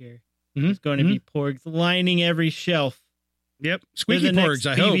coming up here. Mhm, There's going to be porgs lining every shelf. Yep, They're squeaky the next porgs.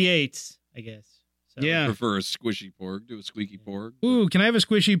 I hope. BB-8s, I guess. So, Yeah. I prefer a squishy porg to a squeaky porg. Ooh, can I have a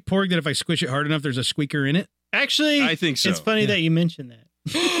squishy porg that if I squish it hard enough, there's a squeaker in it? Actually, I think so. it's funny Yeah. that you mentioned that.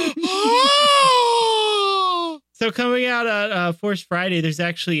 So coming out on Force Friday, there's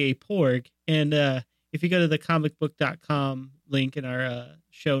actually a porg. And if you go to the comicbook.com link in our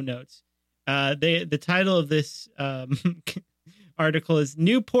show notes, the title of this article is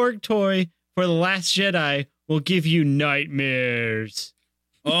New Porg Toy for The Last Jedi Will Give You Nightmares.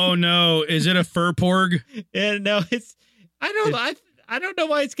 Oh no, is it a fur porg? And no, I don't know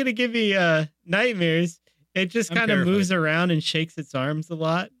why it's going to give me nightmares. It just I'm kind of terrified. moves around and shakes its arms a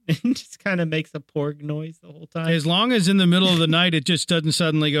lot and just kind of makes a porg noise the whole time. As long as in the middle of the night it just doesn't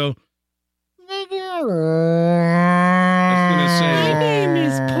suddenly go. I was gonna say, My name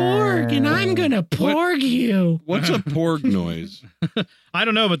is Porg, and I'm gonna porg you. what's a porg noise? I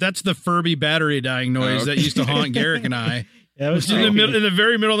don't know, but that's the Furby battery dying noise that used to haunt Garrick and I. That was In the creepy. middle, in the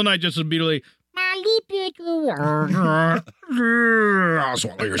very middle of the night, just immediately.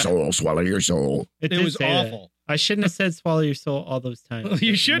 Swallow your soul, swallow your soul. It It did was say that. awful. I shouldn't have said swallow your soul all those times.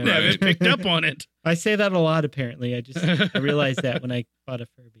 You shouldn't have. It picked up on it. I say that a lot, apparently. I realized that when I bought a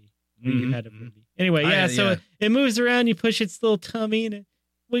Furby. When you Mhm. had a Furby. Anyway, yeah, so it moves around, you push its little tummy, and it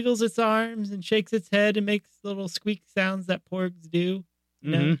wiggles its arms and shakes its head and makes little squeak sounds that porgs do. You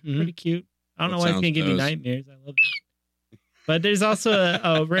know, Mhm, mhm. pretty cute. I don't What know why it's sounds going to give me does? nightmares. I love it. But there's also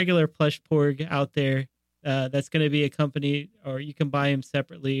a regular plush porg out there that's going to be a company, or you can buy them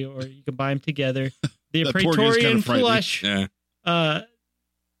separately, or you can buy them together. The That porg is kinda Praetorian frightening. plush, Yeah.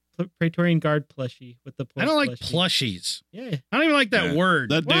 Praetorian guard plushie with the porg I don't like plushie. plushies. Yeah. I don't even like that Yeah. word.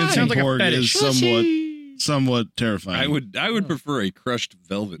 That Why? dancing Sounds like a porg fetish. is somewhat terrifying. I would prefer a crushed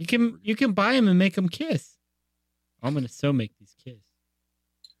velvet. You can buy them and make them kiss. I'm going to so make these kiss.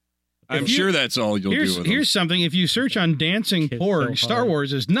 I'm If you- sure that's all you'll do with them. Here's something. If you search on dancing Kids porg, so Star hard.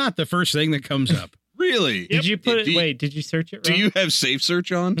 Wars is not the first thing that comes up. Really? Did you put it? Do you- Wait, did you search it Do wrong? you have safe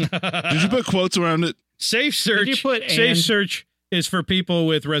search on? Did you put quotes around it? Safe search. you put safe and? search is for people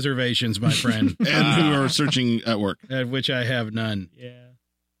with reservations, my friend, And who are searching at work? which I have none. Yeah.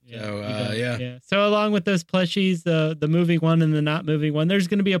 So, you don't. yeah. So along with those plushies, the moving one and the not moving one, there's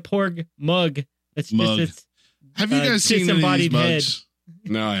going to be a porg mug. It's Mug. just its Have you guys seen any of these disembodied head. mugs?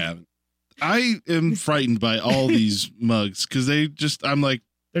 No, I haven't. I am frightened by all these mugs because I'm like,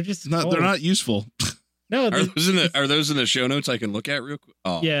 They're just they're skulls. not useful. No, Are those in the show notes I can look at real quick?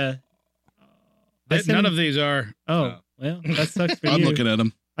 Oh, yeah. I sent None them- of these are. Oh, well, that sucks for I'm you. looking at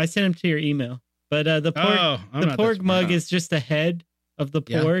them. I sent them to your email, but the porg, Oh, I'm the not that porg smart. mug is just a head of the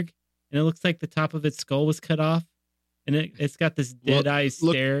Yeah. porg, and it looks like the top of its skull was cut off, and it's got this dead eye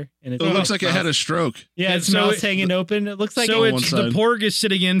stare, and It looks like it had a stroke. yeah, And its so mouth's it- hanging open. It looks like So on it's one the side. porg is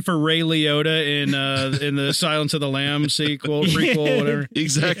sitting in for Ray Liotta in the Silence of the Lambs sequel, prequel, whatever.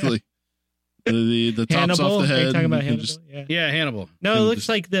 Exactly. The tops Hannibal. off the Are head. you talking about and Hannibal? just- Yeah. Yeah, Hannibal. No, it and looks just-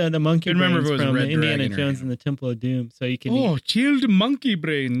 like the monkey Couldn't remember brains if it was from Red Indiana Dragon or Jones Hannibal. and the Temple of Doom. So you can Oh, eat. chilled monkey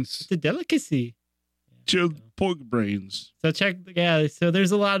brains. It's a delicacy. Chilled pork brains. So so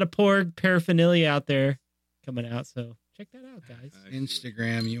there's a lot of porg paraphernalia out there coming out. So check that out, guys.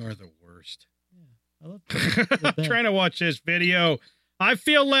 Instagram, you are the worst. I love that. I'm trying to watch this video. I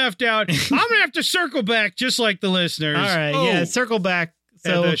feel left out. I'm gonna have to circle back just like the listeners. All right, Oh, yeah, circle back. at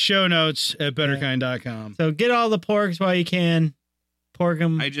So the show notes at betterkind.com. so get all the porgs while you can. Porg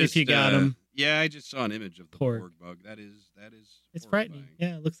them I just if you got them. Yeah, I just saw an image of the Porg. porg bug. That is. It's frightening.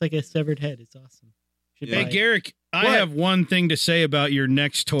 Yeah, it looks like a severed head. It's awesome. Should Yeah. buy Hey, it. Garrick, I What? have one thing to say about your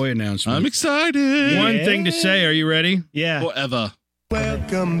next toy announcement. I'm excited. One Yeah. thing to say. Are you ready? Yeah. Forever.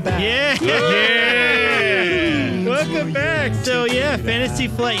 Welcome back. Yeah. Yeah. Welcome back. So yeah, Fantasy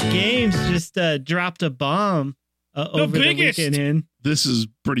Flight Games just dropped a bomb over the biggest. weekend. In. This is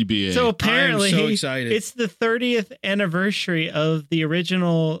pretty BA. So apparently, I'm so excited. it's the 30th anniversary of the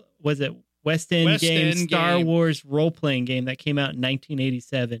original. Was it West End West game End Star game. Wars role playing game that came out in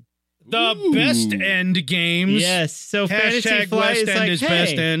 1987? the Ooh. best end games. Yes. So Fantasy Hashtag Flight West is End like, is hey,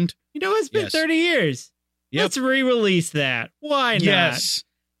 best end. you know, it's been Yes. 30 years. Yep. Let's re-release that. Why not? Yes.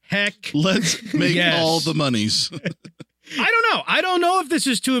 Heck. Let's make Yes. all the monies. I don't know. I don't know if this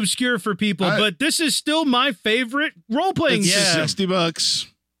is too obscure for people, but this is still my favorite role playing It's Yeah. $60.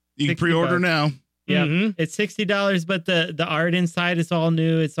 You can 60 pre-order bucks. now. Yeah. Mhm. It's $60, but the art inside is all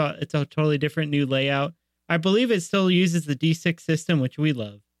new. It's a totally different new layout. I believe it still uses the D6 system, which we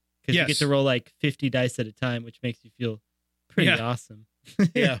love because you Yes. get to roll like 50 dice at a time, which makes you feel pretty Yeah. awesome.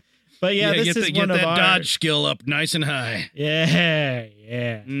 Yeah. But yeah, this get is get one of that our dodge skill up nice and high. Yeah.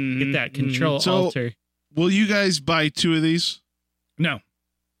 Mhm, Get that control So- alter. Will you guys buy 2 of these? No.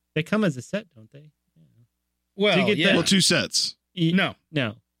 They come as a set, don't they? Well, you get yeah. Well, 2 sets. No.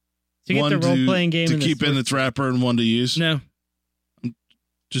 No. So you One get the role playing game to and the keep in source its wrapper and one to use. No.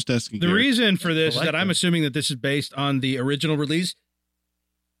 Just asking. The Gary. reason for this is like that I'm them. assuming that this is based on the original release.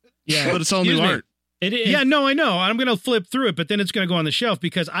 Yeah. But it's all new Excuse me. art. It is. Yeah, no, I know. I'm going to flip through it, but then it's going to go on the shelf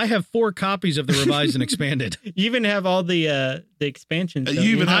because I have 4 copies of the revised and expanded. You even have all the expansions. don't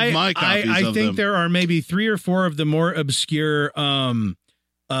You even have I- my copies I of think them. there are maybe 3 or 4 of the more obscure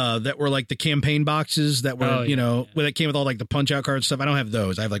that were like the campaign boxes that were, Oh, you yeah, know, yeah. where that came with all like the punch out card stuff. I don't have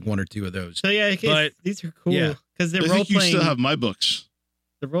those. I have like 1 or 2 of those. So yeah, But- these are cool yeah. because I the role think you playing still have my books.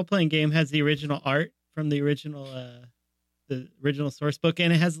 the role playing game has the original art from the original source book,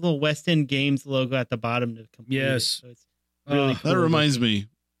 and it has the little West End Games logo at the bottom to complete Yes. it. So it's really cool. That reminds me.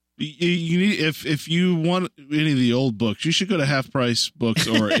 You need if you want any of the old books, you should go to Half Price Books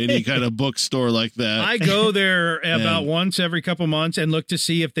or any kind of bookstore like that. I go there about And- once every couple months and look to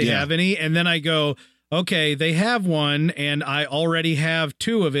see if they Yeah. have any. And then I go, okay, they have one and I already have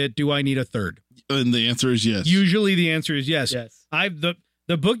 2 of it. Do I need a third? And the answer is yes. Usually the answer is yes. Yes.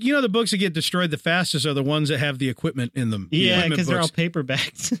 The book, you know, the books that get destroyed the fastest are the ones that have the equipment in them. The Yeah, equipment because they're all books.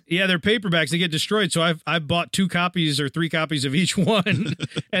 paperbacks. Yeah, they're paperbacks. They get destroyed. So I've bought 2 copies or 3 copies of each one.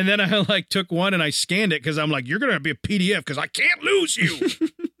 And then I like took one and I scanned it because I'm like, you're going to be a PDF because I can't lose you.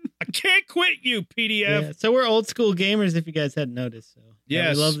 I can't quit you, PDF. Yeah, so we're old school gamers, if you guys hadn't noticed. So yeah,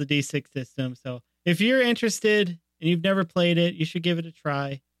 Yes. we love the D6 system. So if you're interested and you've never played it, you should give it a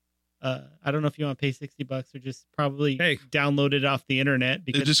try. I don't know if you want to pay $60 or just probably Hey. download it off the internet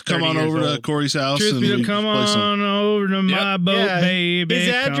because just it's come 30 on years over to old. Corey's house Truth and be we told, come play some. on over to my boat, Yeah. baby.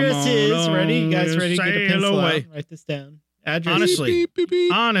 His Come address on is ready. You guys on, ready? Get a sail pencil away. out. Write this down. Address. Honestly. Beep, beep,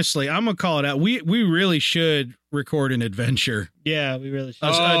 beep. Honestly, I'm gonna call it out. We really should record an adventure, Yeah, we really should.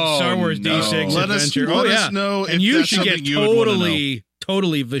 a Star Wars no. D6 Let us adventure. let oh yeah, us know if and you that's should get something you would want to know.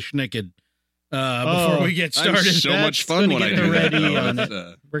 totally vishnicked Oh, before we get I'm started. so That's much fun gonna when I get do the that. ready though. on It's,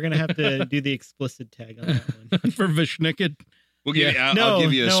 it. We're gonna have to do the explicit tag on that one. For vishnicked. we'll give you, I'll no,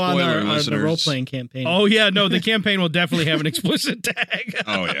 give you a no, spoiler, on the listeners. role playing campaign. Oh yeah, no, the campaign will definitely have an explicit tag.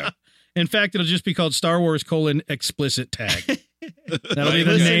 Oh yeah. In fact, it'll just be called Star Wars : explicit tag. That'll be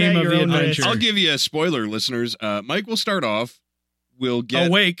the Listen name at of your the own risk. adventure. I'll give you a spoiler, listeners. Mike will start off. We'll get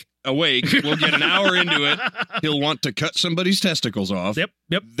Awake. awake. We'll get an hour into it. He'll want to cut somebody's testicles off. Yep.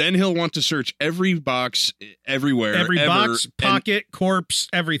 Then he'll want to search every box, everywhere, Every ever, box, pocket, corpse,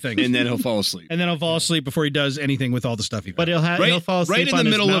 everything. and then he'll fall asleep. And then he'll fall asleep before he does anything with all the stuff he But found. he'll fall asleep right in on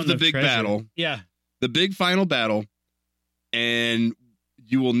the his middle of mountain the big treasure. battle, Yeah. the big final battle, and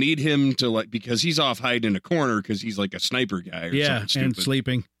you will need him to because he's off hiding in a corner because he's like a sniper guy or Yeah. something And stupid.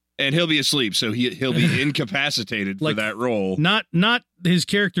 sleeping. And he'll be asleep, so he'll be incapacitated for Like, that role. Not his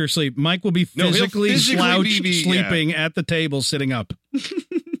character sleep. Mike will be No, he'll physically, physically slouched, be- sleeping at the table, sitting up.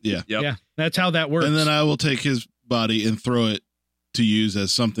 Yeah. Yep. Yeah. That's how that works. And then I will take his body and throw it to use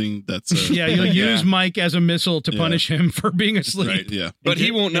as something that's yeah, you'll Yeah. use Mike as a missile to Yeah. punish him for being asleep. right. Yeah. But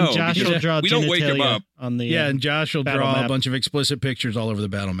he won't know And Josh because will draw we don't wake him genitalia up. on the Yeah, and Josh will battle draw a map. bunch of explicit pictures all over the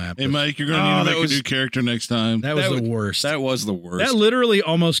battle map. Hey, Mike, you're gonna Oh, need to that make was- a new character next time. That was that the was- worst. That was the worst. That literally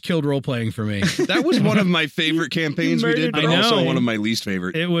almost killed role playing for me. That was one of my favorite campaigns we did, but I also know. one of my least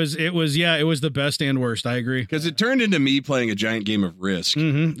favorite. It was the best and worst. I agree. Because it turned into me playing a giant game of Risk.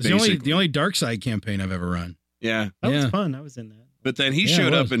 Mm-hmm. It's Basically. the only dark side campaign I've ever run. Yeah. That was Yeah. fun. I was in that. But then he Yeah, showed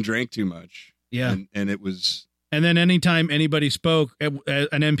it up was. and drank too much. Yeah. And it was And then anytime anybody spoke, an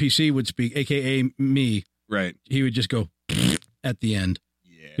NPC would speak, aka me, right. he would just go at the end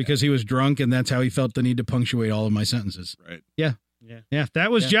Yeah. because he was drunk, and that's how he felt the need to punctuate all of my sentences. Right. Yeah. Yeah, that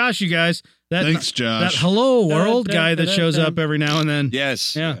was Yeah. Josh, you guys. That Thanks, that Josh. hello world guy that shows Da-da-da-da-da. up every now and then.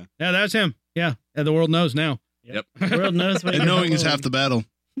 Yes. Yeah, that's him. Yeah, and the world knows now. Yep. The world knows what And knowing is half the battle.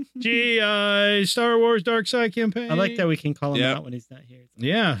 GI Star Wars Dark Side campaign. I like that we can call him Yeah. out when he's not here.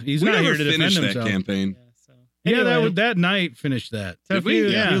 Yeah, he's We not never here to defend finished that himself. campaign. Yeah, so Yeah, anyway, that night finished that. so Did if we? you,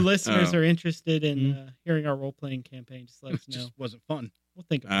 Yeah. you listeners Oh. are interested in hearing our role playing campaign, just let It us know. just wasn't fun. We'll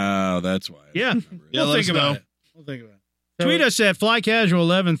think about Oh, that's why. I Yeah. remember it. Yeah, we'll let think us about know. it. We'll think about it. it. Tweet us at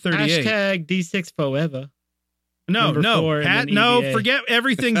FlyCasual1138. Hashtag D6 forever. No, number 4 and then no, EVA. forget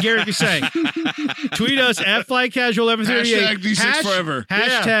everything Garrick is saying. Tweet us at FlyCasual1138. Hashtag D6 forever.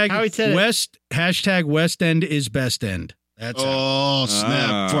 Yeah, how he said it. Hashtag West End is best end. That's Oh, snap.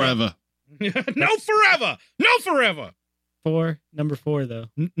 Ah. Forever. no forever. No forever. Number 4 though.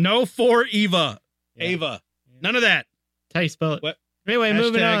 No for Eva. Yeah. Ava. Yeah. None of that. That's how you spell it. What? Anyway,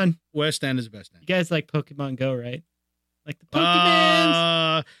 moving Hashtag on. West End is best You end. guys like Pokemon Go, right? like the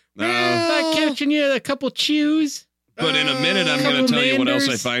Pokemans. No. Like catching you a couple chews. But in a minute, I'm going to tell you what else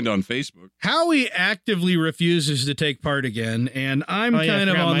I find on Facebook. Howie actively refuses to take part again, and I'm Oh, yeah, I kind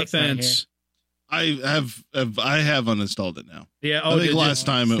of forgot on the Mike's not fence. I have uninstalled it now. Yeah. I think last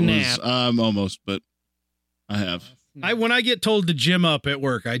time it was Snap. almost, but I have. When I get told to gym up at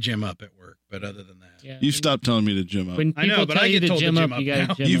work, I gym up at work. But other than that, Yeah. You stopped telling me to gym up. When I know, people but tell I you get to told to gym gym up, you up got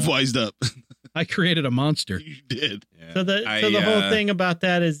now. to gym You've up. wised up. I created a monster. You did. Yeah. So the whole thing about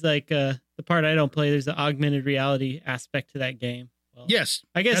that is like the part I don't play. There's an augmented reality aspect to that game. Well, Yes,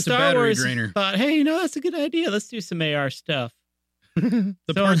 I guess that's a Star battery Wars drainer. thought, hey, that's a good idea. Let's do some AR stuff. the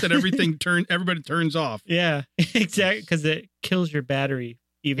So- part that everybody turns off, Yeah, exactly, because it kills your battery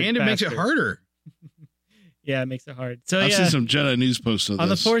even and it makes it faster. harder. Yeah, it makes it hard. So I've yeah, seen some Jedi news posts of on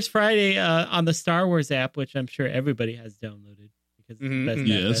the this. Force Friday on the Star Wars app, which I'm sure everybody has downloaded because it's Mhm, the best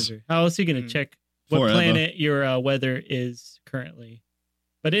yes. app ever. How else are you going to Mhm. check what Forever. planet your weather is currently?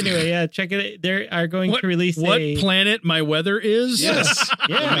 But anyway, yeah, check it. They are going to release What a. planet my weather is? Yes.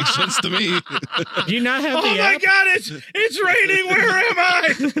 Yeah. That makes sense to me. Do you not have Oh the my app? God! It's raining. Where am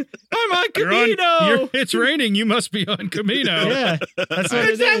I? I'm on You're on- Camino. it's raining. You must be on Camino. Yeah, that's what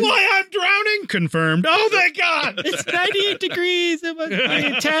Is it that is. why I'm drowning? Confirmed. Oh, thank God. It's 98 degrees. It must be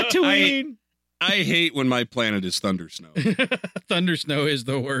Tatooine. I hate when my planet is thunder snow. Thunder snow is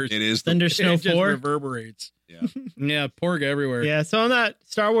the worst. It is. Thunder It Snow just 4. reverberates. Yeah. Yeah, porg everywhere. Yeah, so on that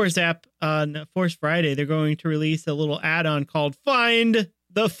Star Wars app on Force Friday, they're going to release a little add-on called Find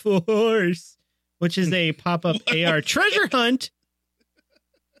the Force, which is a pop-up AR treasure hunt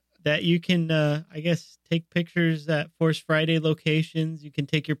that you can, I guess, take pictures at Force Friday locations. You can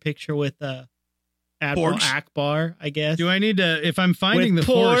take your picture with Admiral Porgs. Akbar, I guess. Do I need to, if I'm finding With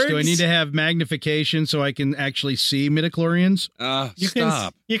the force, do I porgs? need to have magnification so I can actually see midichlorians?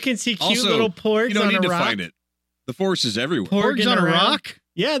 Stop. You can see cute Also, little porgs You don't on need a to rock. find it. The force is everywhere. Porgs on a around. rock?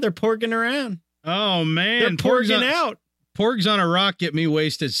 Yeah, they're porging around. Oh, They're man. porging out. Porgs on a rock get me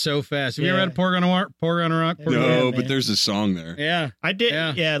wasted so fast. Have you ever Yeah. had a porg on a rock? Porg on a rock? Yeah. Porg on a No, rock? man. but there's a song there. Yeah. I did.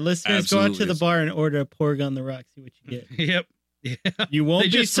 Yeah. Yeah, listeners, go out to Absolutely the is. bar and order a porg on the rock. See what you get. Yep. Yeah. You won't They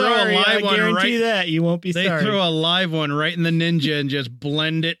be just throw a sorry. I live one guarantee right- that. You won't be They sorry. throw a live one right in the Ninja and just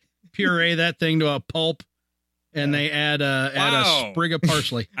blend it, puree that thing to a pulp, and they add a Wow. sprig of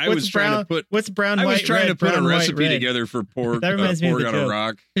parsley. I was trying to put. What's brown, I white, was trying red? to put a brown, white, recipe red? together for pork. That reminds me of pork the on a joke.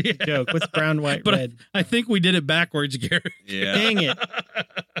 rock. Joke. What's brown, white, But red? I think we did it backwards, Gary. Yeah. Dang it.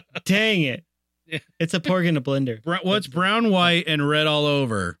 Dang it. Yeah. It's a porg in a blender. What's brown, white, and red all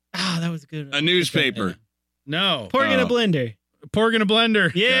over? Ah, that was good. A newspaper. No. Porg in a Oh. blender. Porg in a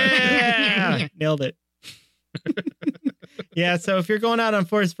blender. Yeah. Nailed it. Yeah, so if you're going out on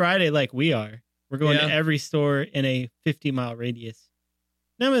Force Friday like we are, we're going Yeah. to every store in a 50-mile radius.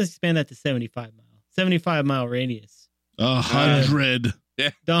 Now I'm going to expand that to 75-mile radius. 100.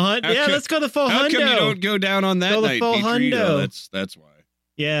 The hunt, How yeah, come- let's go the full How hundo. come you don't go down on that Go the night, full Petrito? hundo. That's why.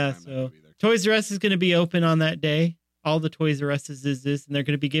 Yeah, I'm not so gonna be there. Toys R Us is going to be open on that day. All the Toys R Us's is this, and they're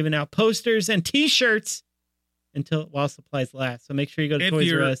going to be giving out posters and T-shirts while supplies last. So make sure you go to If Toys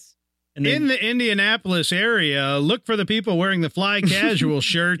R you're Us. And then, In the Indianapolis area, look for the people wearing the fly casual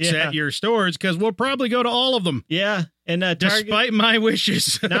shirts Yeah. at your stores because we'll probably go to all of them, yeah, and Target. despite my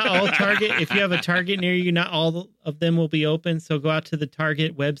wishes. Not all Target. If you have a Target near you, not all of them will be open. So go out to the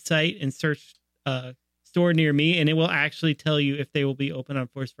Target website and search store near me, and it will actually tell you if they will be open on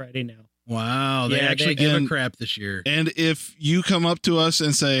Force Friday now. Wow, they Yeah, actually they- give a and- crap this year. And if you come up to us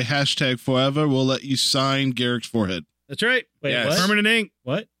and say #forever, we'll let you sign Garrick's forehead. That's right. Wait, Yes. what? Permanent ink.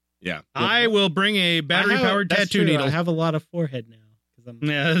 What? Yeah. I will bring a battery-powered That's tattoo true. needle. I have a lot of forehead now because I'm.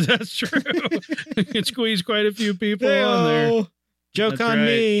 Yeah, that's true. You can squeeze quite a few people on there. Hey-o. Joke That's on right.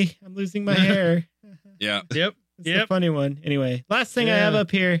 me. I'm losing my hair. Yeah. Yep. It's a Yep. funny one. Anyway, last thing I Yeah. have up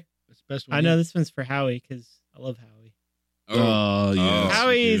here. That's the best one. I know this one's for Howie because I love Howie. Oh. yes,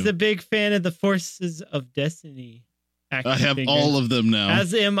 Howie you is do. a big fan of the Forces of Destiny. I have all of them now.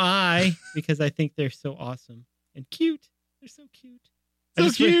 As am I, because I think they're so awesome and cute. They're so cute. So I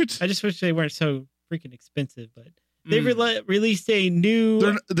just wish- cute. I just wish they weren't so freaking expensive, but they've Mm. released a new.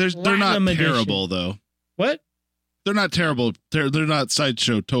 they're not Platinum edition. terrible though. What? They're not terrible. They're not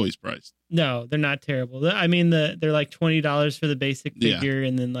Sideshow Toys priced. No, they're not terrible. I mean, they're like $20 for the basic Yeah. figure,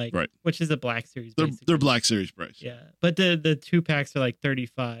 and then like Right. which is a Black Series. They're basically. Black Series price. Yeah, but the 2-packs are like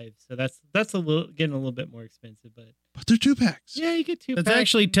 35, so that's a little getting a little bit more expensive. But But they're 2-packs. yeah, you get 2 That's packs.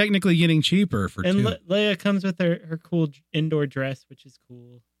 actually technically getting cheaper for and two. Leia comes with her cool indoor dress, which is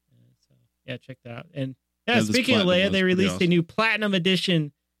cool. So yeah, check that out. And yeah, Yeah, this speaking of platinum Leia, one's they pretty released awesome. a new platinum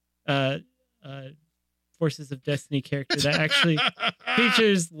edition Forces of Destiny character that actually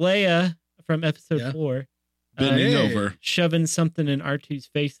features Leia from episode Yeah. 4. bending Hey. over. shoving something in R2's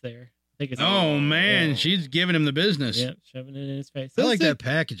face there. I think it's Oh man, Oh. she's giving him the business. Yep, shoving it in his face. I like That's that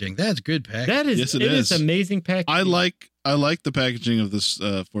packaging. That's good packaging. That is, Yes, it it is is. amazing packaging. I like the packaging of this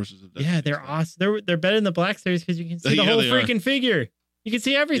Forces of Destiny. Yeah, they're awesome. They're better than the Black Series because you can see the Yeah, whole they are. freaking figure. You can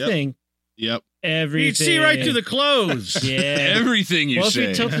see everything. Yep. Everything. You can see right through the clothes. Yeah. Everything you well, say. if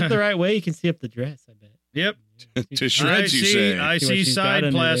you tilt it the right way, you can see up the dress. I bet. Yep. To shreds, you say. I See what see she's got side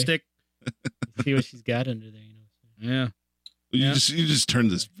under there. plastic. See what she's got under there. Yeah. You Yeah. just turned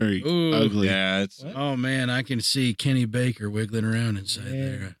this very Ooh. ugly. Yeah, it's. What? Oh man, I can see Kenny Baker wiggling around inside Yeah.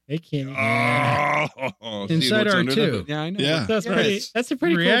 there. Hey, Kenny. Oh, see Inside what's under R2. the- Yeah, I know. Yeah. That's Yes. pretty. That's a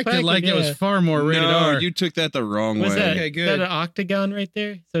pretty cool Reacted package. like it was far more rated No, R. you took that the wrong What's way. that? Okay, Is good. that an octagon right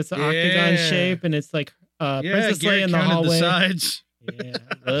there? So it's an Yeah. octagon shape, and it's like yeah, Princess Leia Garrett in the counted hallway. the sides Yeah,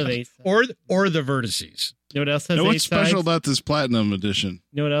 I love eight sides. or the vertices. You know what else has Now, eight what's special sides? about this platinum edition?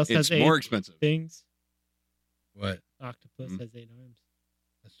 You know what else It's has eight more expensive. things? What? Octopus Mhm. has 8 arms,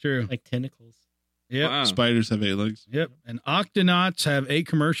 That's true. like tentacles. Yep. Wow. Spiders have 8 legs. Yep. And Octonauts have 8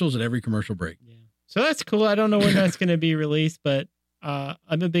 commercials at every commercial break. Yeah. So that's cool. I don't know when that's going to be released, but I'm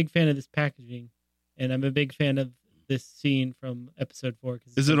a big fan of this packaging, and I'm a big fan of this scene from episode 4. 'Cause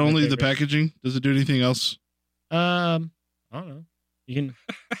it's Is it one of my only the favorites. packaging? Does it do anything else? I don't know. You can.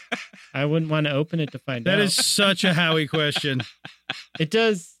 I wouldn't want to open it to find That out. is such a Howie question. It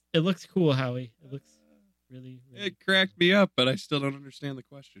does. It looks cool, Howie. It looks really. It cracked me up, but I still don't understand the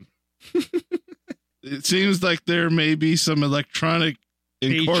question. It seems like there may be some electronic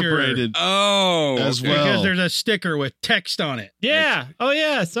incorporated Oh, as okay. well. Because there's a sticker with text on it. Yeah. Oh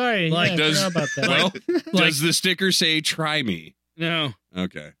yeah. Sorry. Like, yeah, I does- forgot about that. Well, does the sticker say "try me"? No,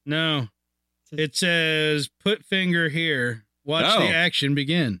 Okay. no. It says put finger here. Watch Oh. the action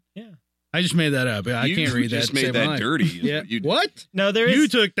begin. Yeah. I just made that up. I You can't read that. Just to save made my that life. dirty. is Yeah. what you did. What? No, there is. You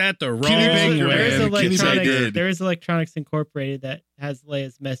took that the wrong Kenny Baker, there is man. Kenny electronics. Baker. There is electronics incorporated that has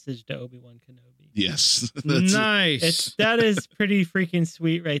Leia's message to Obi-Wan Kenobi. Yes. That's- Nice. That is pretty freaking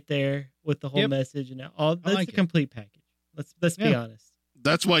sweet right there with the whole Yep. message and all. That's like a it. complete package. Let's be Yeah. honest.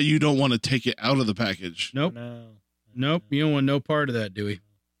 That's why you don't want to take it out of the package. Nope. No. Nope. You don't want no part of that, Dewey.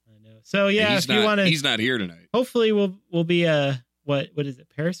 I know. So yeah, he's if you want to, he's not here tonight. hopefully we'll be what is it?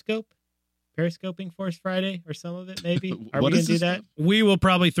 Periscoping Force Friday or some of it maybe. Are What we is gonna do this that? We will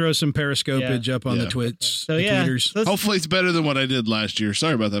probably throw some periscopage up on Yeah. the twits. So the yeah, tweeters. let's- Hopefully it's better than what I did last year.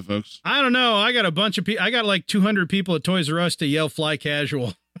 Sorry about that, folks. I don't know. I got a bunch of people. I got like 200 people at Toys R Us to yell "fly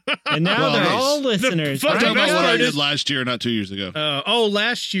casual." and now Well, they're nice. all listeners. fuck I'm I talking about know what I it did is. last year, not 2 years ago.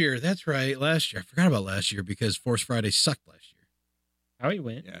 Last year. That's right. Last year. I forgot about last year because Force Friday sucked last year. Howie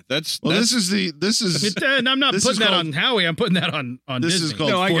went. Yeah, that's Well, that's, this is And I'm not This putting is that called- on Howie. I'm putting that on this Disney. is called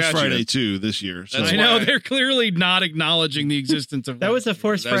No, I Force got you. Friday 2 this year. So That's I know why- they're clearly not acknowledging the existence of That was a last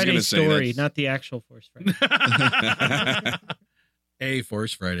Force I was Friday gonna say, story, that's- not the actual Force Friday. year. A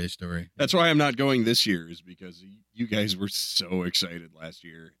Force Friday story. that's why I'm not going this year is because you guys were so excited last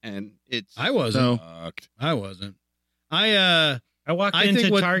year, and it's I wasn't. No. sucked. I wasn't. I I think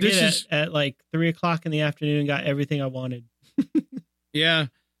into what Target this is- at like 3:00 in the afternoon and got everything I wanted. yeah.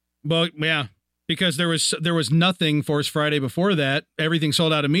 Well, yeah. Because there was nothing Force Friday before that. Everything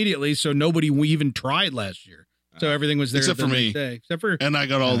sold out immediately, so nobody even tried last year. So everything was there Except the for next me. day. Except for and I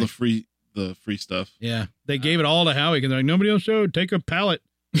got all the free stuff. yeah, they gave it all to Howie because they're like nobody else showed. Take a pallet.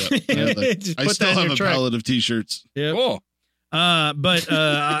 Yep. And, like, Just I put still that in have your a truck. pallet of t-shirts. Yep. Cool. But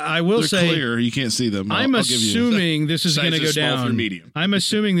I will They're say, clear. You can't see them. I'm I'll give you. assuming this is going to Sizes go small through down. medium. I'm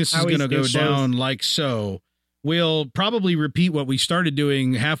assuming this is Howie's going to go new down like so. We'll probably repeat what we started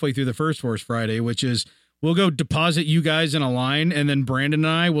doing halfway through the first Force Friday, which is we'll go deposit you guys in a line, and then Brandon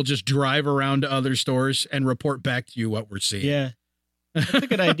and I will just drive around to other stores and report back to you what we're seeing. Yeah, that's a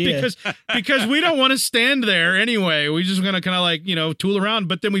good idea. because we don't want to stand there anyway. We just going to kind of like, tool around,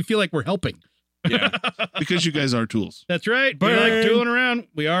 but then we feel like we're helping. Yeah. Because you guys are tools. That's right. We like Burn. tooling around.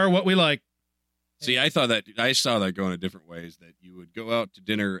 We are what we like. See, I saw that going a different ways. That you would go out to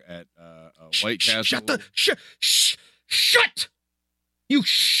dinner at a White Castle Shut. You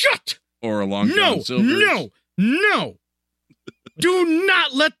shut. or a Long John No, Silver's. no. Do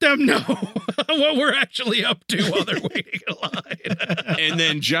not let them know what we're actually up to while they're waiting in line. And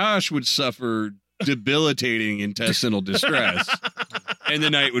then Josh would suffer debilitating intestinal distress, and the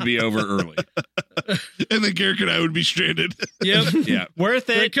night would be over early. And then Garrick and I would be stranded. Yep. Yeah. Worth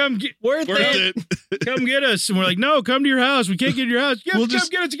They it. come Worth it. come get us. And we're like, no, come to your house. We can't get to your house. Yep, We'll come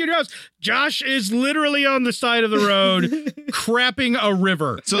just- get us to get your house. Josh is literally on the side of the road crapping a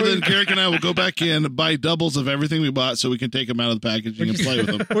river. So then Garrick and I will go back in, buy doubles of everything we bought, so we can take them out of the packaging and play with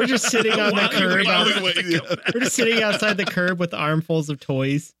them. We're just sitting on the curb. Yeah. We're just sitting outside the curb with armfuls of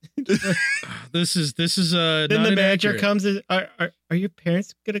toys. This is Then not the manager inaccurate. comes and are your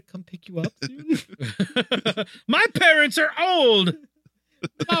parents gonna come pick you up soon? My parents are old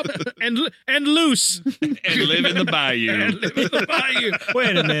and loose And live in the bayou. and live in the bayou.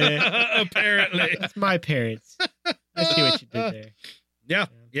 Wait a minute. Apparently, That's my parents. I see what you did there. yeah,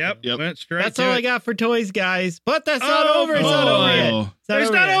 yep. Yep. Went straight That's to all it. I got for toys, guys. But that's not Oh, over. It's not over yet. Oh.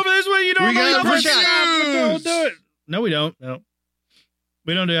 It's not yet. over this way. You don't We got push news. Don't do it. No, we don't. No.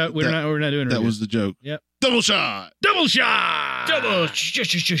 We don't do that. We're not doing That reviews. was the joke. Yep. Double shot. Double shot.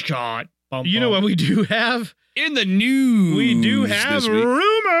 Shot. Bum, You know bum. what we do have? In the news. We do have this week. rumors.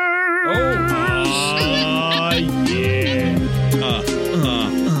 Oh, yeah.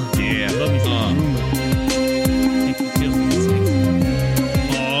 Yeah. Love me some rumor. Think he feels the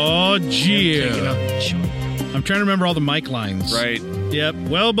same. Oh, Take it gee. off the short. I'm trying to remember all the mic lines. Right. Yep.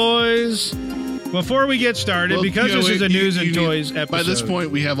 Well, boys, before we get started, Well, because you know, this is a you- news you and need- toys episode. By this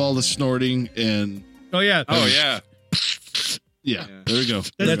point, we have all the snorting and Oh, yeah. Oh, yeah. yeah. Yeah. There we go.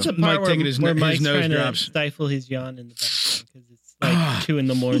 That's the what Mike part taking his where his Mike's nose trying drops. to stifle his yawn in the background because it's like 2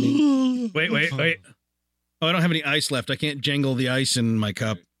 a.m. Wait. Oh, I don't have any ice left. I can't jangle the ice in my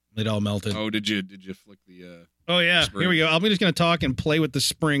cup. It all melted. Oh, did you flick the Oh, yeah. spring. Here we go. I'm just going to talk and play with the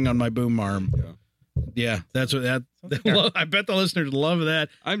spring on my boom arm. Yeah. Yeah, that's what that. I bet the listeners love that.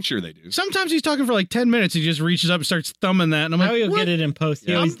 I'm sure they do. Sometimes he's talking for like 10 minutes. He just reaches up and starts thumbing that. And I'm How like, you'll what? get it in post?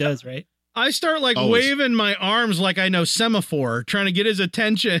 He Yeah. always does, right? I start like Always. waving my arms like I know semaphore, trying to get his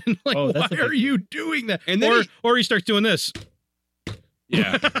attention. Like, Oh, why that's a big are you doing that? And then Or he starts doing this.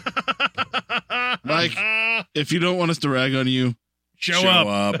 Yeah. Mike, if you don't want us to rag on you, show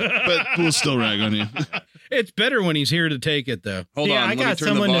up. but we'll still rag on you. It's better when he's here to take it, though. Hold Yeah, on. I Let me got turn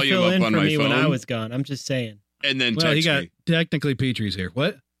the someone to volume fill up in on for my me when I phone. was gone. I'm just saying. And then Well, he text got me. technically Petrie's here.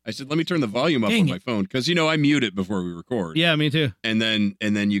 What? I said, let me turn the volume up Dang on it. my phone because I mute it before we record. Yeah, me too. And then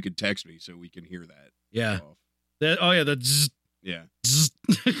you could text me so we can hear that. Yeah. off. Oh yeah, the zzz, Yeah. zzz.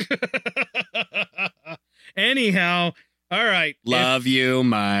 Anyhow, all right. Love you,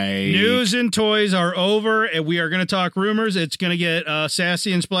 Mike. News and toys are over, and we are going to talk rumors. It's going to get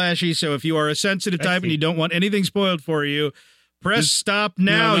sassy and splashy. So if you are a sensitive type and Sassy. you don't want anything spoiled for you, press Just- stop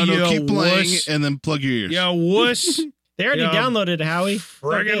now. no, You keep playing wuss. and then plug your ears. You wuss. They already Yeah. downloaded it, Howie.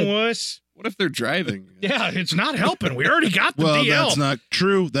 Friggin' wuss. What if they're driving? Yeah, it's not helping. We already got the Well, DL. that's not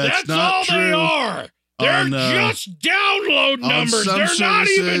true. That's not all true. they are. They're On, just download on numbers. some They're not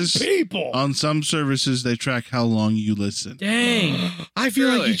even services- people. On some services, they track how long you listen. Dang. I feel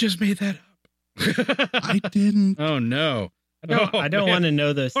like Really? you just made that up. I didn't. Oh no. I don't want to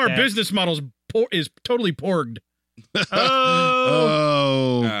know those. Our stats. business model's is totally porged.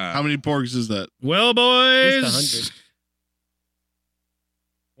 Oh, Ah. how many porgs is that? Well, At boys. least 100.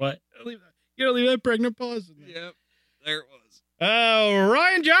 What? You gotta leave that pregnant pause in there. Yep. There it was.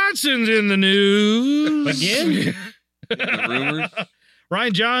 Ryan Johnson's in the news. Again? The rumors.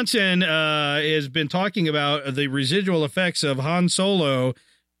 Ryan Johnson has been talking about the residual effects of Han Solo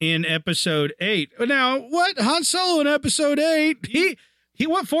in episode 8. Now, what? Han Solo in episode 8? He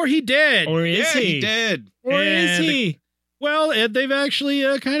what for? He dead. Or is Yeah, he? dead. Or is And- he? Well, they've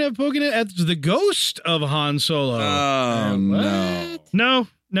actually kind of poking it at the ghost of Han Solo. Oh, no. What?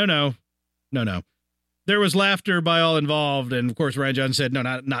 No. There was laughter by all involved, and of course, Ryan Johnson said, "No,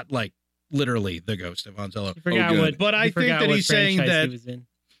 not like literally the ghost of Han Solo." You forgot good. what. But I you think forgot that what he's saying franchise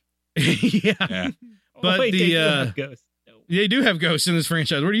that- he was in. Yeah, Yeah. But wait, the, they do have ghosts. No. they do have ghosts in this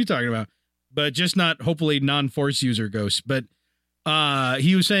franchise. What are you talking about? But just not hopefully non-Force user ghosts. But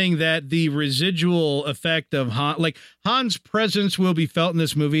he was saying that the residual effect of Han, like Han's presence, will be felt in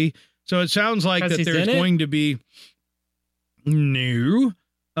this movie. So it sounds like 'Cause that he's there's in it? going to be new.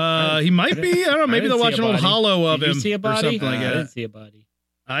 He might be. I don't know. Maybe they'll didn't watch see an a old body. hollow of Did him you see a or body? something like I that. didn't see a body.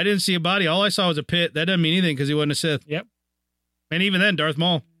 I didn't see a body. All I saw was a pit. That doesn't mean anything because he wasn't a Sith. Yep. And even then, Darth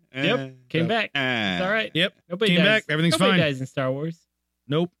Maul. Yep. Came back. It's all right. Yep. Nobody Came dies. back. Everything's Nobody fine. dies in Star Wars.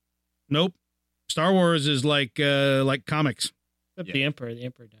 Nope. Star Wars is like comics. Except Yeah. the Emperor. The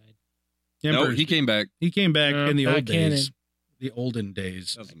Emperor died. No, Emperor- he came back. he came back No, in the not old canon. days. The olden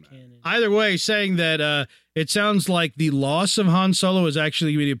days. Doesn't matter. Canon. Either way, saying that it sounds like the loss of Han Solo is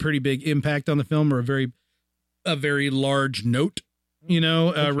actually going to be a pretty big impact on the film, or a very large note,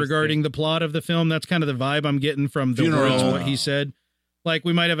 Interesting. regarding the plot of the film. That's kind of the vibe I'm getting from the Funeral. words, what he said. Like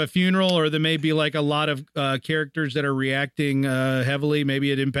we might have a funeral, or there may be like a lot of characters that are reacting heavily.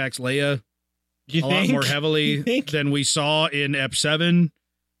 Maybe it impacts Leia You a think? lot more heavily You think? than we saw in Ep 7.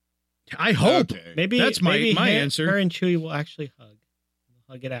 I hope. Okay. Maybe That's my maybe answer. Her and Chewie will actually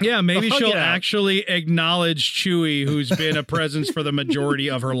hug it out. Yeah, maybe They'll hug she'll it out. actually acknowledge Chewie, who's been a presence for the majority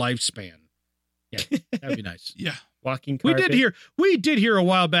of her lifespan. Yeah, that'd be nice. Yeah. Walking We carpet. did hear a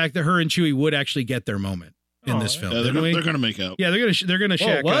while back that her and Chewie would actually get their moment in this film. Yeah, didn't we? they're gonna make out. Yeah, they're gonna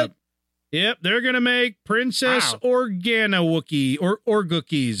shack what? up. Yep, they're gonna make Princess Wow. Organa Wookiee or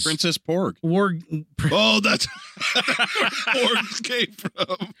Gookies. Princess Porg. Oh, that's where Porgs came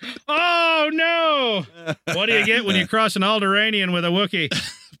from. Oh no! What do you get when you cross an Alderaanian with a Wookiee?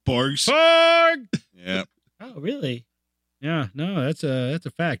 Porgs. Porg! Yeah. Oh, really? Yeah, no, that's a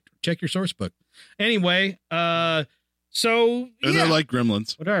fact. Check your source book. Anyway, so And they're like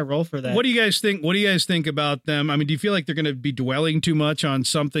gremlins. What do I roll for that? what do you guys think? What do you guys think about them? I mean, do you feel like they're going to be dwelling too much on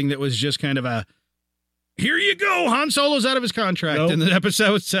something that was just kind of a here you go, Han Solo's out of his contract Nope. in the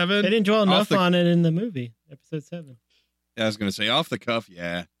episode They 7? didn't dwell enough the- on it in the movie, episode 7. I was gonna say off the cuff.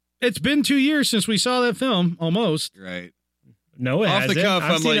 Yeah. It's been 2 years since we saw that film, almost. Right. No, it Off the hasn't. cuff,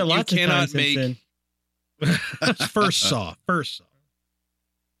 I've I'm seen like, it you lots of cannot times make- since then. First saw.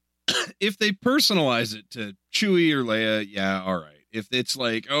 If they personalize it to Chewie or Leia, yeah, all right. If it's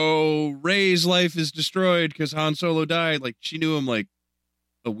like, oh, Rey's life is destroyed because Han Solo died, like she knew him like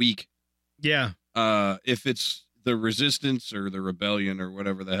a week. Yeah. If it's the Resistance or the Rebellion or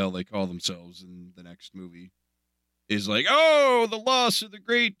whatever the hell they call themselves in the next movie, is like, oh, the loss of the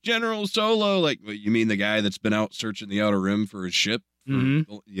great General Solo. Like, what, you mean the guy that's been out searching the Outer Rim for his ship?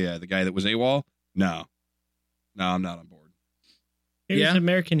 Yeah, the guy that was AWOL? No, I'm not on board. He was Yeah. an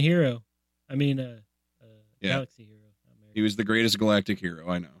American hero. I mean, Yeah. galaxy hero. not American. He was the greatest galactic hero.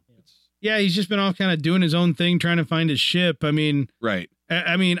 I know. Yeah, he's just been off kind of doing his own thing, trying to find his ship. I mean, Right.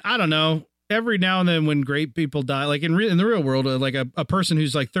 I don't know. Every now and then when great people die, like in the real world, like a person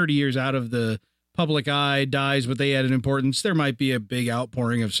who's like 30 years out of the public eye dies, but they had an importance, there might be a big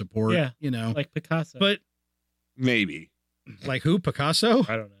outpouring of support, Yeah. you know. Like Picasso. But Maybe. like who? Picasso?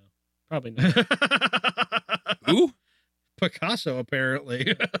 I don't know. Probably not. Who? Picasso,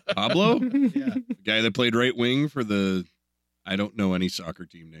 apparently. Pablo? Yeah. The guy that played right wing for the... I don't know any soccer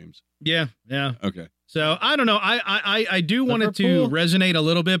team names. Yeah. Okay. So I don't know. I do want it to Liverpool? resonate a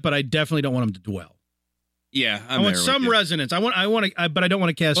little bit, but I definitely don't want him to dwell. Yeah, I want some resonance. I want but I don't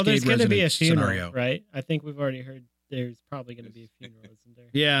want a Well, cascade there's going to be a resonance funeral, scenario. right? I think we've already heard there's probably going to be a funeral, isn't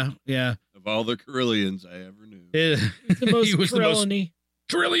there? Yeah. Of all the Carillions I ever knew. It's the most He was the most Corellany.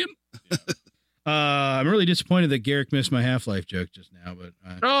 trillion. I'm really disappointed that Garrick missed my Half-Life joke just now, but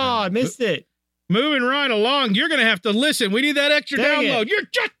Oh, I missed it. moving right along. You're gonna have to listen. We need that extra Dang download. it. You're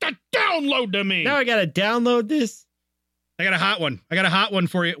just a download to me. Now I got to download this. I got a hot one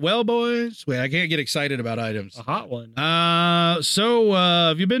for you. Well, boys, wait, I can't get excited about items. A hot one. So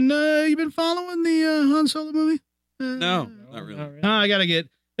have you been following the Han Solo movie? No, not really. I gotta get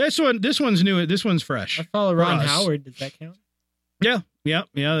this one. This one's new. This one's fresh. I follow Ron us. Howard. Does that count? Yeah,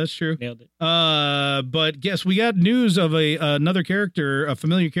 that's true. Nailed it. But guess we got news of another character, a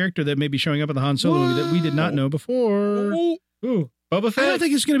familiar character that may be showing up in the Han Solo movie that we did not know before. Ooh, Boba I Fett. don't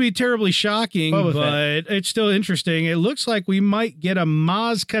think it's going to be terribly shocking, Boba but it's still interesting. It looks like we might get a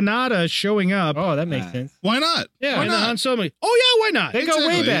Maz Kanata showing up Oh, that makes sense. Why not? Yeah, in the Han Solo movie. Oh yeah, why not? they go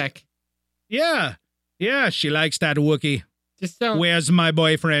way Exactly. back. Yeah, she likes that Wookiee. Just don't. Where's my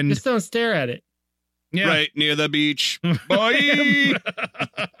boyfriend? Just don't stare at it. Yeah. Right near the beach. Boy!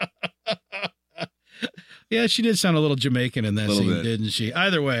 Yeah, she did sound a little Jamaican in that Little scene, bit. didn't she?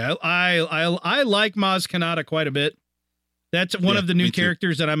 Either way, I like Maz Kanata quite a bit. That's one Yeah, of the new me too.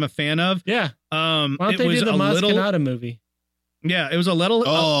 characters that I'm a fan of. Yeah. Why don't It they was do the a Maz little. Kanata movie? Yeah, it was a little.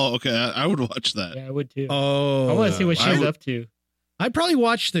 Oh, okay. I would watch that. Yeah, I would too. Oh, I want to see what I she's would- up to. I'd probably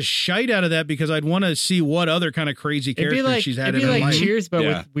watch the shite out of that because I'd want to see what other kind of crazy It'd be characters like she's had it'd in be her like life. Cheers, but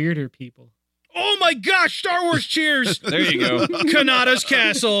Yeah. with weirder people. Oh my gosh, Star Wars Cheers! There you go. Kanata's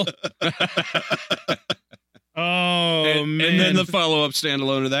Castle. Oh and man! then the follow-up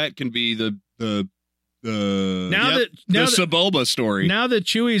standalone to that can be the now Yep. that Sebulba story. now that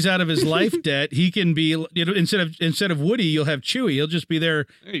Chewie's out of his life debt, he can be instead of Woody, you'll have Chewie. He'll just be there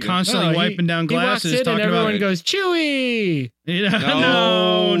There you go. constantly No, wiping down He walks glasses, in and talking everyone about. goes Chewie. No,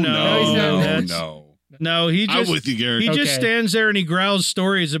 he's not. no. He I'm just with you, Garrett. he just Okay. stands there and he growls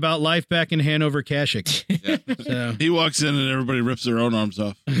stories about life back in Hanover, Kashyyyk. Yeah. So. He walks in and everybody rips their own arms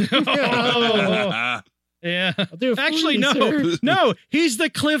off. Oh, yeah. I'll do it for Actually, you, no, sir. no. He's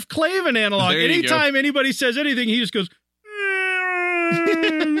the Cliff Clavin analog. There you Anytime anybody says anything, he just goes,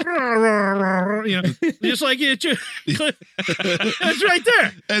 you know, just like it. That's right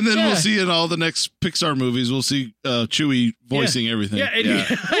there. And then Yeah. we'll see in all the next Pixar movies, we'll see Chewie voicing everything. Yeah, and, Yeah.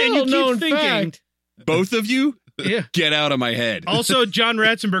 and you Little known keep thinking, fact. Both of you? Yeah. Get out of my head. Also, John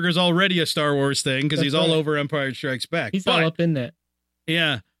Ratzenberger's already a Star Wars thing because he's That's all right. over Empire Strikes Back. He's But, all up in that.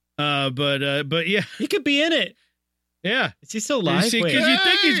 Yeah. But yeah. He could be in it. Yeah. Is he still You alive? see, Wait.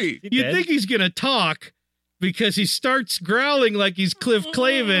 because He you dead? think he's gonna talk because he starts growling like he's Cliff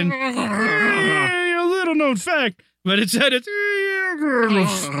Clavin. A little known fact, but it said it's.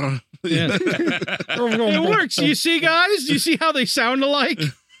 Yeah. It works. You see, guys. You see how they sound alike.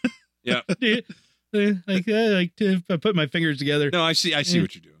 Yeah. Like if I put my fingers together. No, I see what you're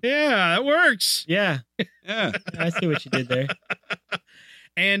doing. Yeah, it works. Yeah, Yeah. I see what you did there.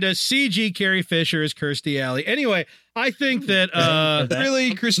 And CG Carrie Fisher is Kirstie Alley. Anyway, I think that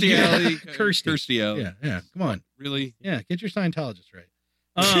Really, Kirstie Alley? Kirstie. Alley. Yeah, come on. Really? Yeah, get your Scientologist right.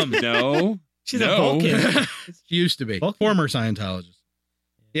 No. She's No. a Vulcan. She used to be. Vulcan. Former Scientologist.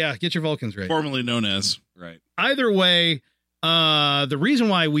 Yeah, get your Vulcans right. Formerly known as. Right. Either way, the reason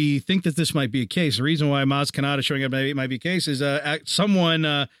why we think that this might be a case, the reason why Maz Kanata showing up might be a case is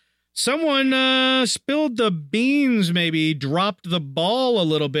someone spilled the beans, maybe dropped the ball a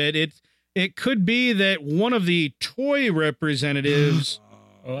little bit. It could be that one of the toy representatives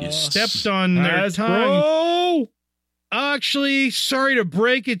stepped on their tongue. Actually, sorry to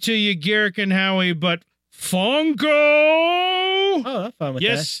break it to you, Garrick and Howie, but Funko. Oh, I'm fine with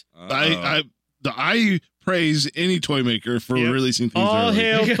Yes. I praise any toy maker for Yep. releasing that. things All early.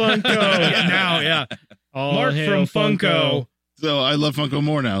 hail Funko. Yeah. All Mark hail from Funko. So I love Funko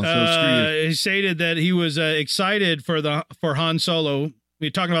more now. So screw you. He stated that he was excited for Han Solo. We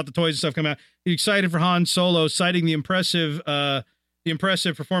were talking about the toys and stuff coming out. He's excited for Han Solo, citing the impressive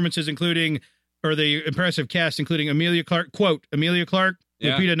performances, including the impressive cast, including Emilia Clarke,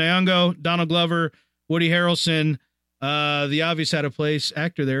 Yeah. Lupita Nyong'o, Donald Glover, Woody Harrelson. The obvious out of place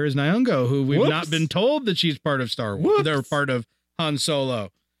actor there is Nyong'o, who we've not been told that she's part of Star Wars. They're part of Han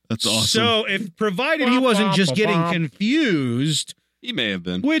Solo. That's awesome. So, if provided he wasn't just getting confused, He may have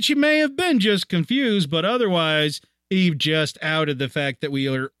been. which he may have been just confused, but otherwise he just outed the fact that we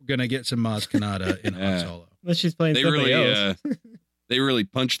are going to get some Maz Kanata in Han Yeah. Solo. Unless she's playing They somebody really, else. they really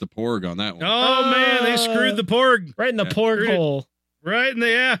punched the porg on that one. Oh man, they screwed the porg Right in the porg hole. right in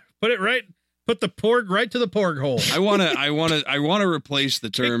the put the porg right to the porg hole. I want to replace the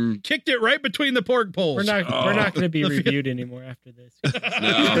term. Kicked it right between the porg poles. We're not going to be reviewed anymore after this.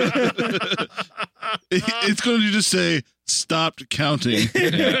 No. It's going to just say stopped counting,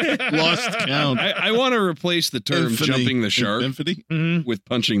 lost count. I want to replace the term Infinity. jumping the shark Infinity? Mhm. with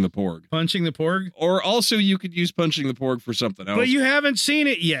punching the porg. Punching the porg. Or also you could use punching the porg for something else. But you haven't seen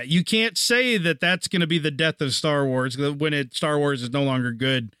it yet. You can't say that that's going to be the death of Star Wars when Star Wars is no longer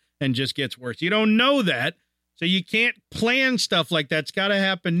good and just gets worse. You don't know that, so you can't plan stuff like that. It's got to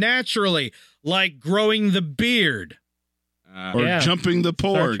happen naturally, like growing the beard. Or Yeah. jumping the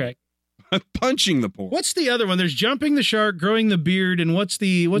Star porg. Trek. punching the porg. What's the other one? There's jumping the shark, growing the beard, and what's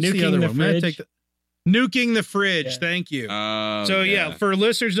the Nuking other the one? I'm gonna fridge. nuking the fridge. Yeah. Thank you. Oh, So yeah, for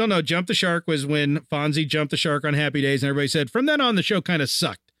listeners who don't know, Jump the Shark was when Fonzie jumped the shark on Happy Days, and everybody said from then on the show kind of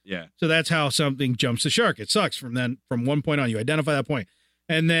sucked. yeah. So that's how something jumps the shark. It sucks from one point on. You identify that point.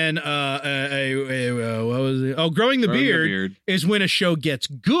 And then what was it? Oh, growing the beard is when a show gets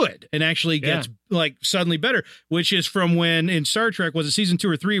good and actually gets like suddenly better, which is from when in Star Trek, was it season 2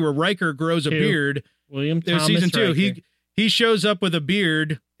 or 3, where Riker grows a beard. William There's Thomas season 2. Riker. He shows up with a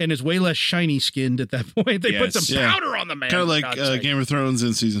beard and is way less shiny skinned at that point. They put Yes. some powder on the man. Kind of for like God's sake. Game of Thrones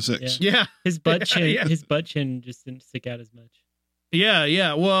in season 6. Yeah. His butt chin. Yeah. His butt chin just didn't stick out as much.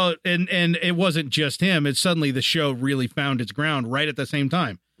 Yeah. Well, and it wasn't just him. It's suddenly the show really found its ground right at the same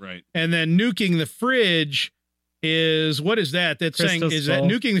time. Right. And then nuking the fridge is, what is that? That's saying, Crystal is that Skull.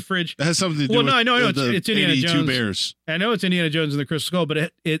 nuking the fridge? That has something to do Well, with no, I know the it's Indiana 82 Jones. Bears. I know it's Indiana Jones and the Crystal Skull,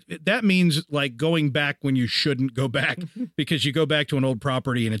 but it that means like going back when you shouldn't go back because you go back to an old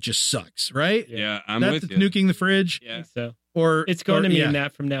property and it just sucks, right? Yeah, I'm That's with you. nuking the fridge, I Yeah. think so. or It's going or- to mean yeah.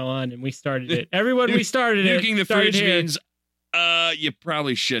 that from now on, and we started it. Everyone, we started it. Nuking the Started fridge here. means you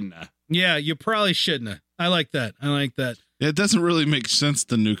probably shouldn't have. Yeah, you probably shouldn't have. I like that. It doesn't really make sense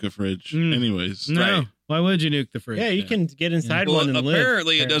to nuke a fridge, anyways. No, Right. why would you nuke the fridge? Yeah, you can get inside Well, one and live.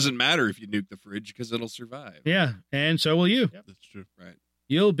 apparently it doesn't matter if you nuke the fridge because it'll survive. Yeah, and so will you. That's true.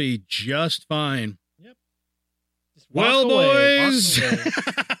 You'll be just fine. Just walk Well, away, walk boys. away.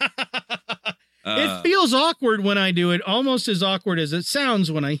 It feels awkward when I do it, almost as awkward as it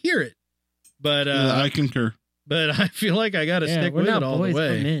sounds when I hear it. But I concur. but I feel like I got to Yeah, stick we're with not it all boys, the we're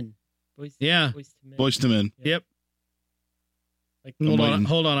way. men. Boys, Yeah. boys to men. Boys to men. Yep. Like,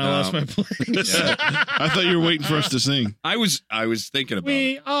 Hold on. I lost my place. Yeah. I thought you were waiting for us to sing. I was thinking about it.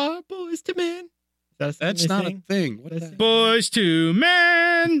 we are boys to men. That's not a thing. What That's- the- Boys to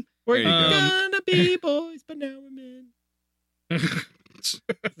men. We're There you go. gonna be boys, but now we're men. It's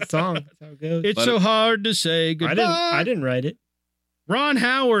a song. That's how it goes. It's so hard to say goodbye. I didn't write it. Ron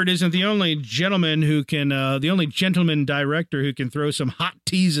Howard isn't the only gentleman who can, the only gentleman director who can throw some hot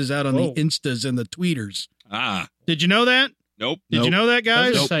teases out on Whoa. the Instas and the tweeters. Ah, Did you know that? nope. Did you know that,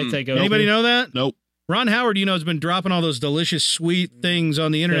 guys? Those are sites I go Anybody to. know that? Nope. Ron Howard, has been dropping all those delicious, sweet things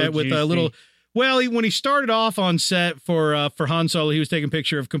on the internet with a juicy. little. Well, when he started off on set for Han Solo, he was taking a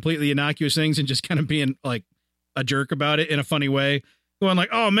picture of completely innocuous things and just kind of being like a jerk about it in a funny way, going like,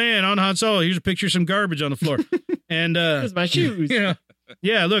 "Oh man, on Han Solo, here's a picture of some garbage on the floor," and That's my shoes.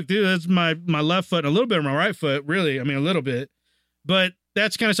 yeah, look, dude, that's my left foot and a little bit of my right foot, really. I mean, a little bit, but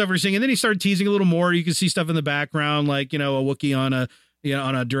that's kind of stuff we're seeing. And then he started teasing a little more. You can see stuff in the background, like a Wookiee on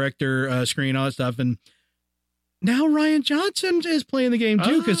a director screen, all that stuff, and. Now Ryan Johnson is playing the game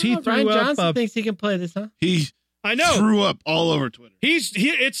too because he threw Ryan up. Johnson thinks he can play this, huh? He I know. threw up all over Twitter.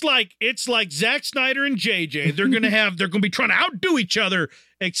 It's like Zack Snyder and JJ. They're gonna be trying to outdo each other,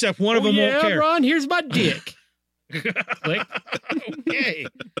 except one of them won't care. Ron, here's my dick. Click. Okay.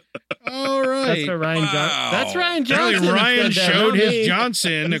 All right. That's what Ryan Wow. Johnson. That's Ryan Apparently Johnson. Ryan said that, showed not his me.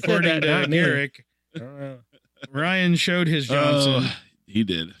 Johnson, He said according that, to not me. Garrick. I don't know. Ryan showed his Johnson. Oh, he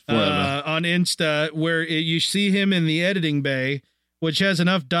did. Forever. On Insta, where you see him in the editing bay, which has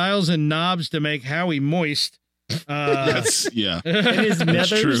enough dials and knobs to make Howie moist. Yeah. And his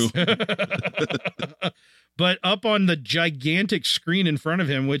That's nethers. true. But up on the gigantic screen in front of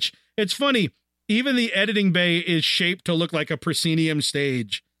him, which it's funny, even the editing bay is shaped to look like a proscenium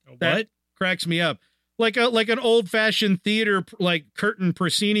stage. That What? cracks me up. Like an old fashioned theater, like curtain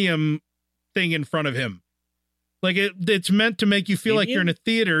proscenium thing in front of him. Like it's meant to make you feel like you're in a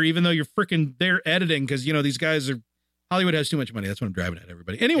theater, even though you're freaking there editing. Cause these guys Hollywood has too much money. That's what I'm driving at,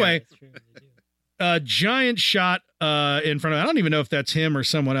 everybody. Anyway, That's true, they do. a giant shot in front of, I don't even know if that's him or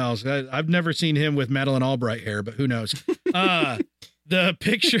someone else. I've never seen him with Madeleine Albright hair, but who knows? The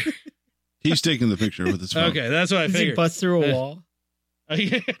picture. He's taking the picture with his phone. Okay. That's what I Does he figured. bust through a wall?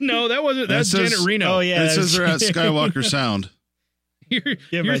 No, that wasn't, That that's says- Janet Reno. Oh, yeah. It says they're at Skywalker Sound. You're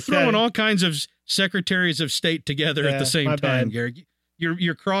my throwing side. all kinds of secretaries of state together at Yeah, the same my time, bad. Garrick.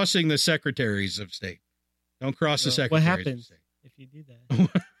 You're crossing the secretaries of state. Don't cross the Well, secretaries. what of happens state. if you do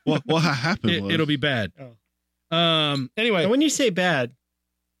that? What happened was It'll be bad. Oh. Anyway, And when you say bad,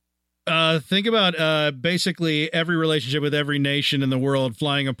 think about basically every relationship with every nation in the world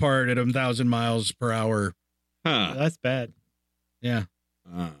flying apart at 1,000 miles per hour. Huh. that's bad. Yeah.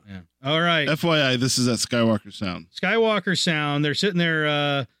 Ah. Yeah. All right. FYI, this is at Skywalker Sound. Skywalker Sound. They're sitting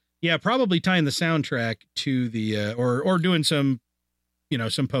there. Probably tying the soundtrack to the or doing some,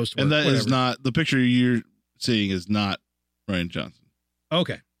 some post work. And that is whatever. not the picture you're seeing is not Ryan Johnson.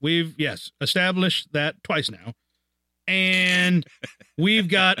 Okay. We've established that twice now. And we've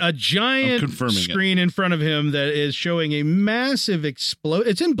got a giant confirming it. screen in front of him that is showing a massive explosion.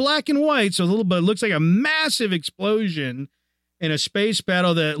 It's in black and white, so it looks like a massive explosion in a space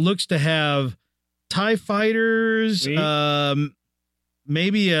battle that looks to have TIE fighters, Sweet.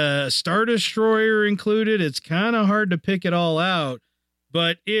 maybe a Star Destroyer included. It's kind of hard to pick it all out,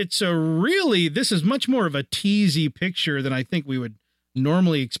 but this is much more of a teasy picture than I think we would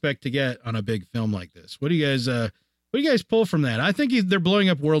normally expect to get on a big film like this. What do you guys pull from that? I think they're blowing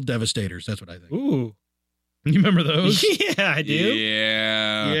up world devastators. That's what I think. Ooh. You remember those? Yeah, I do.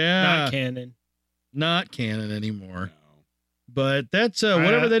 Yeah. Yeah. Not canon. Not canon anymore. No. But that's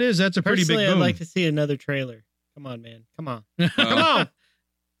whatever that is. That's a pretty big Personally, boom. I'd like to see another trailer. Come on, man. Come on. Come on.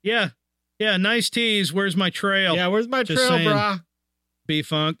 Yeah. Yeah. Nice tease. Where's my trail? Yeah, where's my Just trail, saying. brah?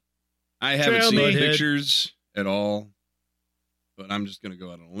 B-Funk. I haven't Trail seen me. pictures at all, but I'm just going to go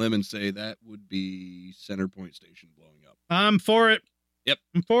out on a limb and say that would be Center Point Station blowing up. I'm for it. Yep.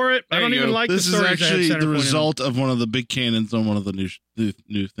 I'm for it. I There don't you even go. like This the is stories that had actually Centerpoint the in them. result of one of the big cannons on one of the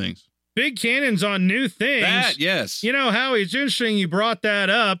new things. Big cannons on new things. That, yes. Howie, it's interesting you brought that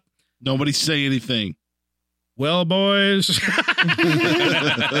up. Nobody say anything. Well, boys.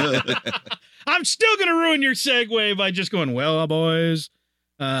 I'm still going to ruin your segue by just going, well, boys.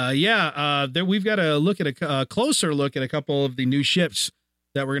 We've got to look at a closer look at a couple of the new ships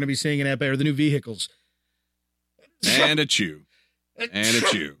that we're going to be seeing in Epic, or the new vehicles. And a chew. And a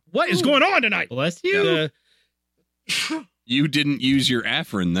chew. What is going on tonight? Bless you. You didn't use your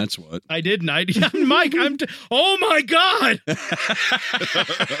Afrin, that's what. I didn't. Mike, oh my God.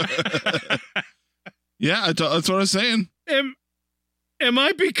 Yeah, that's what I was saying. Am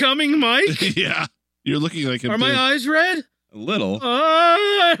I becoming Mike? Yeah, you're looking like him. Are my too. eyes red? A little.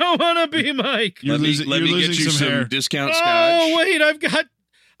 I don't want to be Mike. You're let losing, me you're get losing you some hair. discount Oh, scotch. wait,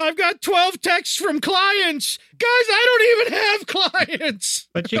 I've got 12 texts from clients. Guys, I don't even have clients.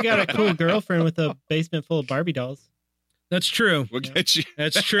 But you got a cool girlfriend with a basement full of Barbie dolls. That's true. We'll get you.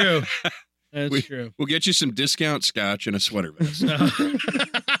 That's true. That's true. We'll get you some discount scotch and a sweater vest.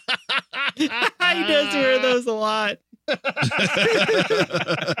 He does wear those a lot.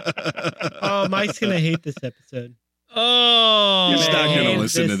 Oh, Mike's gonna hate this episode. Oh, He's not gonna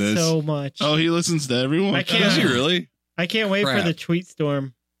listen to this so much. Oh, he listens to everyone? I can't. Is he really? I can't wait for Crap. the tweet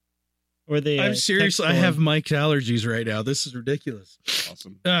storm. Or the I'm serious. text I have storm. Mike's allergies right now. This is ridiculous.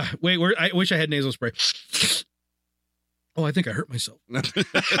 Awesome. Wait, I wish I had nasal spray. Oh, I think I hurt myself.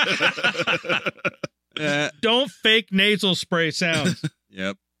 Don't fake nasal spray sounds.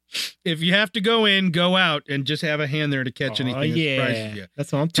 Yep. If you have to go in, go out, and just have a hand there to catch Oh, anything that surprises yeah. you.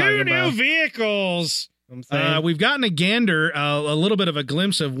 That's what I'm Two talking new about. vehicles. I'm saying. We've gotten a gander, a little bit of a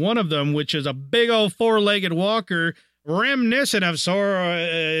glimpse of one of them, which is a big old four-legged walker, reminiscent of sort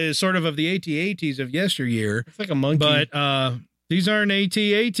of the AT-ATs of yesteryear. It's like a monkey. But these aren't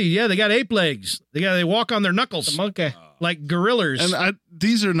AT-AT. Yeah, they got 8 legs. They walk on their knuckles It's a monkey. like gorillas. And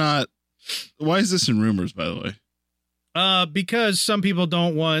these are not. Why is this in rumors, by the way? Because some people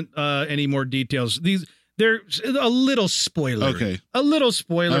don't want any more details. They're a little spoilery. Okay. A little I was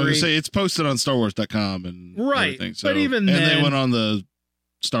spoilery. going to say it's posted on StarWars.com and Right, everything. So, but even and then- they went on the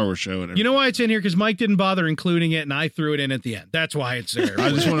Star Wars show and everything. You know why it's in here? Because Mike didn't bother including it, and I threw it in at the end. That's why it's there. I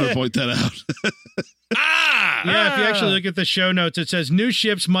just wanted to point that out. Yeah, if you actually look at the show notes, it says new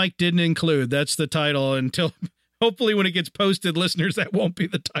ships Mike didn't include. That's the title until hopefully when it gets posted, listeners, that won't be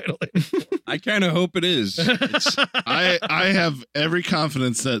the title anymore. I kind of hope it is. It's, I have every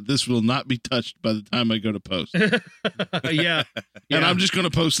confidence that this will not be touched by the time I go to post. Yeah. And I'm just going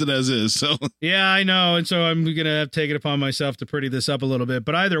to post it as is. So Yeah, I know. And so I'm going to have to take it upon myself to pretty this up a little bit.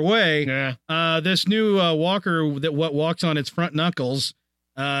 But either way, Yeah. this new walker that walks on its front knuckles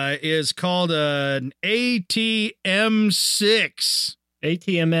is called an ATM6.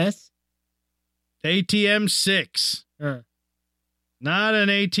 ATMS. ATM6. Huh. Not an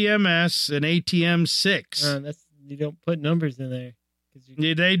ATMS, an ATM6. That's you don't put numbers in there. 'Cause you-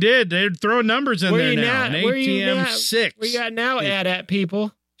 Yeah, they did. They're throwing numbers in Where there you now. now? An Where you now? ATM6. We got now at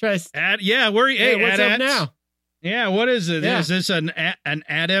people. Try to. Yeah, where Hey, what's up now? Yeah, what is it? Yeah. Is this an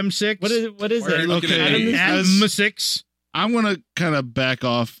ATM6? What is Where are it? you looking at? Okay. ATM6. I'm going to kind of back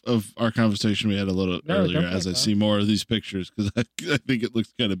off of our conversation we had a little earlier don't as I back off. see more of these pictures because I think it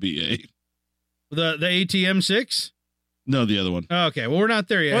looks kind of BA. The ATM6? No, the other one. Okay, well, we're not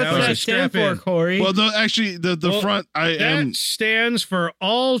there yet. What's How is that it? stand Strap for, in. Corey? Well, no, actually, the Well, front, I That am stands for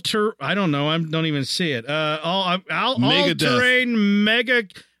I don't know. I don't even see it. All Mega Death. terrain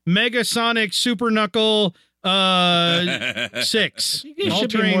megasonic super knuckle 6. you should be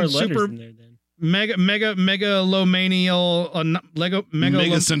all-terrain more letters super in there then. megalomanial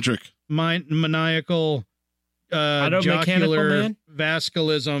megacentric. maniacal Automechanical jocular man?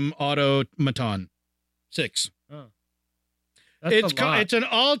 vasculism automaton 6. That's a lot. It's an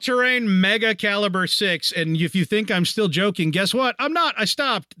all-terrain mega caliber 6, and if you think I'm still joking, guess what? I'm not. I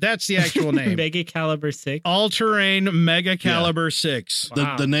stopped. That's the actual name. Mega Caliber 6. All-terrain mega caliber 6.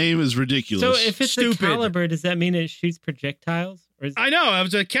 Wow. The name is ridiculous. So if it's Stupid. a caliber, does that mean it shoots projectiles? Or is I know. It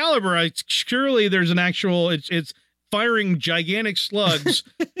was a caliber. Surely there's an actual. It's firing gigantic slugs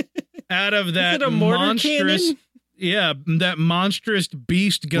out of that it a mortar monstrous. cannon? Yeah, that monstrous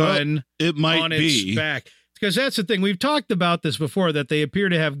beast gun it might on be. its back. Because that's the thing. We've talked about this before, that they appear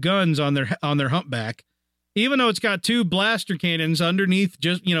to have guns on their humpback, even though it's got 2 blaster cannons underneath,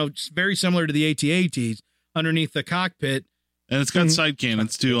 just very similar to the AT-ATs underneath the cockpit. And it's got side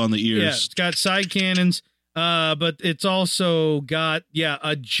cannons too on the ears. Yeah, it's got side cannons, but it's also got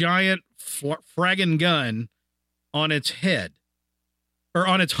a giant fragging gun on its head or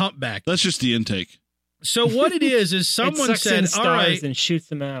on its humpback. That's just the intake. So what it is it someone sucks in said, stars all right, and shoots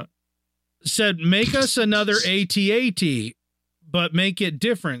them out. said, make us another AT-AT, but make it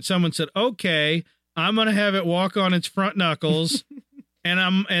different. Someone said, okay, I'm going to have it walk on its front knuckles.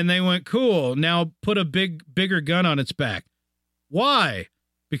 and they went, cool. Now put a bigger gun on its back. Why?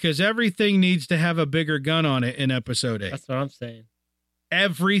 Because everything needs to have a bigger gun on it in episode 8. That's what I'm saying.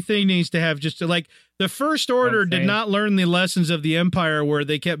 Everything needs to have just like the First Order did saying. not learn the lessons of the Empire where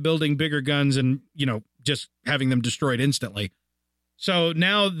they kept building bigger guns and, just having them destroyed instantly. So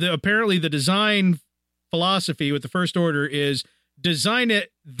now apparently the design philosophy with the First Order is design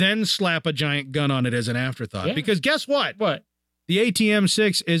it, then slap a giant gun on it as an afterthought. Yeah. Because guess what? What? The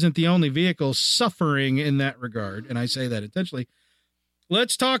ATM-6 isn't the only vehicle suffering in that regard, and I say that intentionally.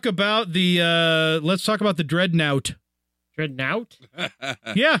 Let's talk about the Dreadnought. Dreadnought?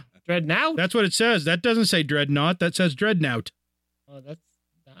 Yeah, Dreadnought? that's what it says. That doesn't say Dreadnought. That says Dreadnought. Oh, that's.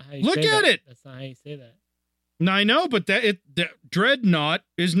 how you Look say at that. it. That's not how you say that. No, I know, but that dreadnought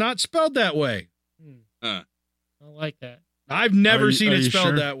is not spelled that way. Huh. I don't like that. I've never Are seen it you spelled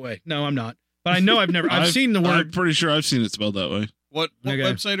sure? that way. No, I'm not. But I know I've seen the I'm word pretty sure I've seen it spelled that way. What Okay.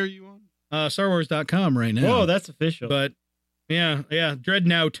 website are you on? StarWars.com right now. Whoa, that's official. But yeah,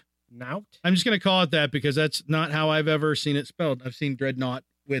 dreadnought. Nout? I'm just going to call it that because that's not how I've ever seen it spelled. I've seen dreadnought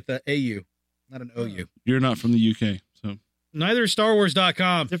with a AU, not an OU. You're not from the UK, so Neither is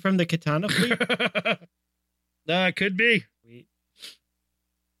StarWars.com. Is it from the Katana fleet? Could be. Sweet.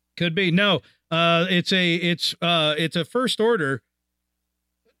 Could be. No. It's a first order.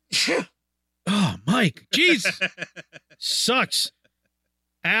 Oh, Mike. Jeez. Sucks.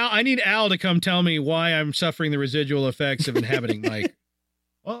 Al, I need Al to come tell me why I'm suffering the residual effects of inhabiting Mike.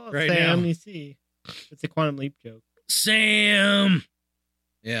 Well, Right Sam, now. you see. It's a Quantum Leap joke. Sam.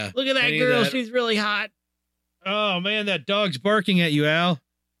 Yeah. Look at I that need girl. that. She's really hot. Oh man, that dog's barking at you, Al.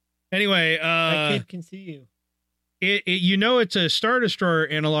 Anyway, That kid can see you. you know it's a Star Destroyer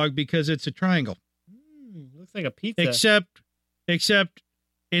analog because it's a triangle. Looks like a pizza. Except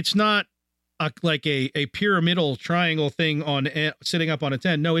it's not like a pyramidal triangle thing sitting up on its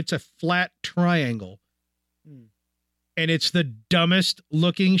end. No, it's a flat triangle. And it's the dumbest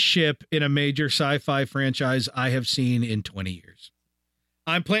looking ship in a major sci-fi franchise I have seen in 20 years.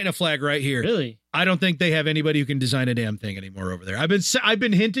 I'm planting a flag right here. Really? I don't think they have anybody who can design a damn thing anymore over there. I've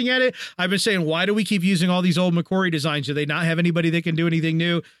been hinting at it. I've been saying, why do we keep using all these old McQuarrie designs? Do they not have anybody that can do anything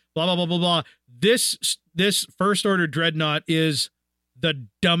new? Blah, blah, blah, blah, blah. This First Order Dreadnought is the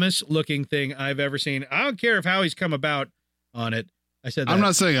dumbest looking thing I've ever seen. I don't care if Howie's come about on it. I said that. I'm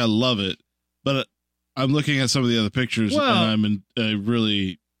not saying I love it, but I'm looking at some of the other pictures and I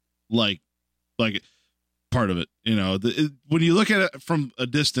really like part of it. You know, when you look at it from a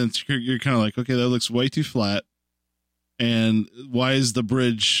distance, you're kind of like, okay, that looks way too flat. And why is the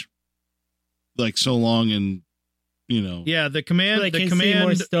bridge like so long? And you know, yeah, the command, They can see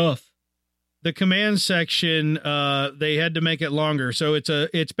more stuff. the command section, they had to make it longer. So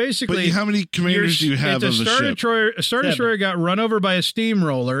it's basically, but how many commanders do you have of it's a ship? A Star Destroyer got run over by a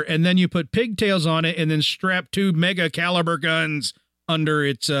steamroller, and then you put pigtails on it, and then strap 2 mega caliber guns under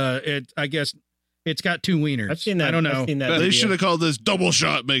its. I guess it's got 2 wieners. I've seen that. I don't know. I've seen that They video. should have called this double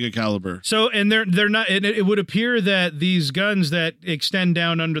shot mega caliber. So, and they're not. It would appear that these guns that extend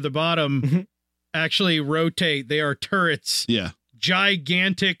down under the bottom actually rotate. They are turrets. Yeah.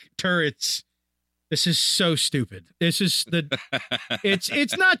 Gigantic turrets. This is so stupid. This is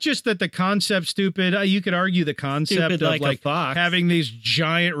it's not just that the concept's stupid. You could argue the concept Stupid of like a fox. having these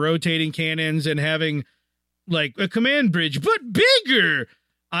giant rotating cannons and having like a command bridge, but bigger.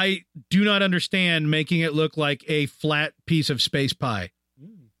 I do not understand making it look like a flat piece of space pie.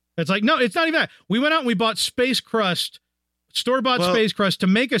 It's like, no, it's not even that. We went out and we bought space crust, store-bought space crust to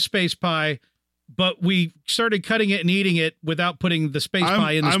make a space pie, but we started cutting it and eating it without putting the space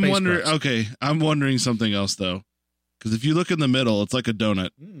pie in the space crust. Okay, I'm wondering something else though, because if you look in the middle, it's like a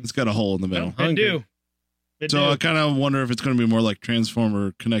donut. It's got a hole in the middle. I do. So I kind of wonder if it's going to be more like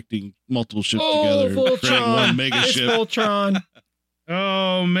Transformer connecting multiple ships together, creating one mega It's ship. Voltron.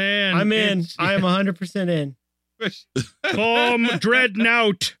 Oh man, I'm in. I am 100% in. Bomb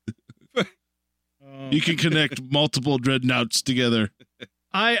Dreadnought. You can connect multiple dreadnoughts together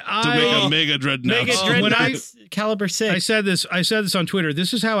to make a mega dreadnought. Mega Dreadnoughts caliber 6. I said this on Twitter.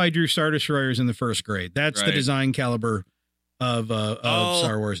 This is how I drew Star Destroyers in the first grade. That's the Right. design caliber of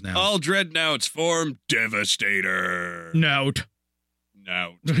Star Wars now. All dreadnoughts form Devastator. Nout.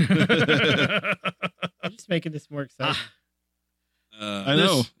 Nout. I'm just making this more exciting. I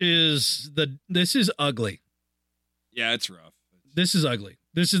know. This is ugly. Yeah, it's rough. This is ugly.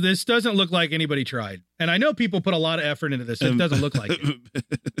 This doesn't look like anybody tried. And I know people put a lot of effort into this. It doesn't look like it.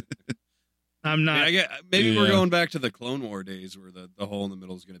 I'm not. Maybe we're going back to the Clone War days where the hole in the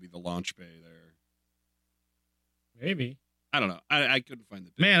middle is going to be the launch bay there. Maybe. I don't know. I couldn't find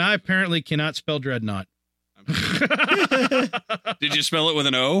the. Man, I apparently cannot spell dreadnought. Did you spell it with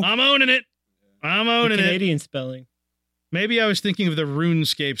an O? I'm owning it. I'm The owning it. Canadian spelling. Maybe I was thinking of the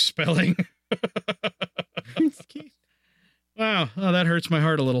RuneScape spelling. Wow, oh, that hurts my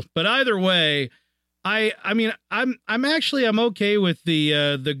heart a little. But either way, I'm okay with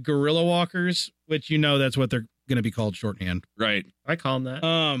the Guerrilla Walkers, which that's what they're going to be called shorthand. Right. I call them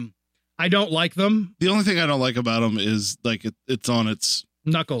that. I don't like them. The only thing I don't like about them is like it's on its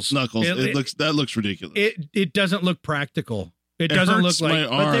Knuckles. That looks ridiculous. It doesn't look practical. It doesn't look like.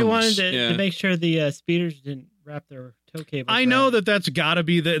 But they wanted to make sure the speeders didn't wrap their toe cables. I know that's got to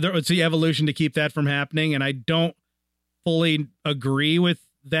be it's the evolution to keep that from happening, and I don't fully agree with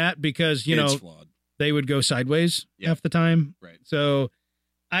that because it's flawed. they would go sideways half the time. Right. So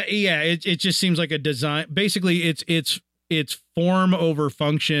It just seems like a design. Basically, it's form over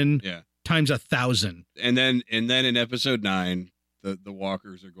function. Yeah. Times 1,000. And then in episode 9, the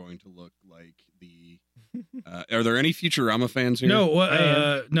walkers are going to look like the. Are there any Futurama fans here? No,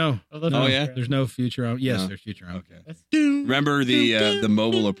 no. Oh, yeah? There's no Futurama. Yes, No. there's Futurama. Okay. Remember the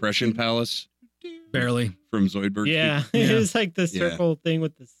mobile oppression palace Barely. from Zoidberg? Yeah, Yeah. it was like the Yeah. circle thing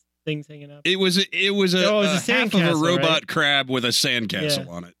with the things hanging up. It was a Oh, it was a half of a sandcastle, robot right? crab with a sandcastle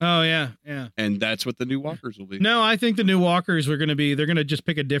Yeah. on it, Oh yeah. and that's what the new walkers will be. No, I think the new walkers they're going to just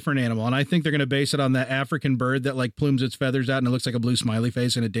pick a different animal, and I think they're going to base it on that African bird that like plumes its feathers out and it looks like a blue smiley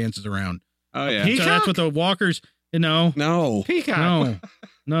face and it dances around. Oh yeah. So Peacock? that's what the walkers. No, No. Peacock.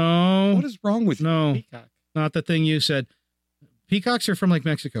 no, What is wrong with you? no, Peacock. not the thing you said. Peacocks are from like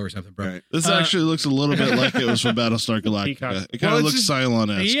Mexico or something, bro. Right. This actually looks a little bit like it was from Battlestar Galactica. Peacock. It kind Well, of it's looks just-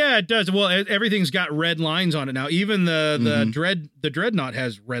 Cylon-esque. Yeah, it does. Well, everything's got red lines on it now. Even the Mhm. dreadnought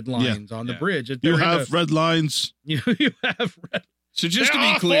has red lines on the Yeah. bridge. You They're have into- red lines. you have red. So just to There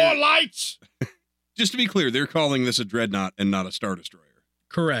be are clear, 4 lights. just to be clear, they're calling this a dreadnought and not a Star Destroyer.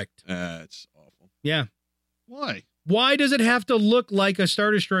 Correct. It's awful. Yeah. Why? Why does it have to look like a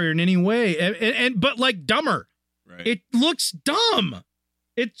Star Destroyer in any way? And but like dumber. Right. It looks dumb.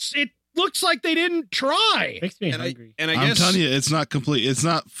 It looks like they didn't try. Makes me and hungry. I I'm guess telling you, it's not complete. It's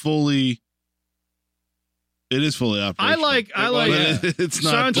not fully. It is fully operational. I Well, like yeah. But it's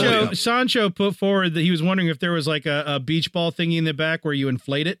not fully Sancho put forward that he was wondering if there was like a beach ball thingy in the back where you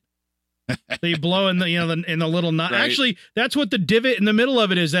inflate it. So you blow in the in the little knot. Right. Actually, that's what the divot in the middle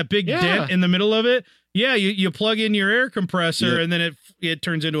of it is. That big Yeah. dent in the middle of it. Yeah, you plug in your air compressor Yeah. and then it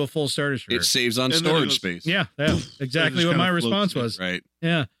turns into a full Star Destroyer. it saves on And then it storage goes- space. Yeah, exactly just what kinda my floats response in. was. Right.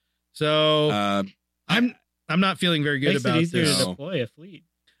 Yeah. So I'm not feeling very good Makes about it easier this. to No. deploy a fleet.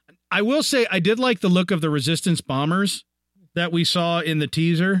 I will say I did like the look of the Resistance bombers that we saw in the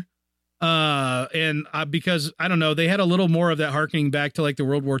teaser. Because I don't know, they had a little more of that harkening back to like the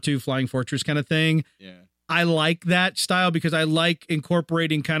World War II Flying Fortress kind of thing. Yeah. I like that style because I like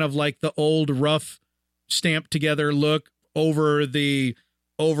incorporating kind of like the old rough stamped together look over the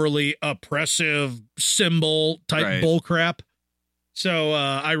overly oppressive symbol type Right. bullcrap. So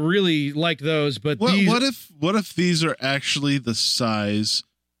I really like those, but What, these what if these are actually the size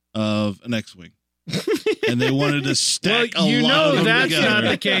of an X-wing, and they wanted to stack well, a you lot know of them that's together? not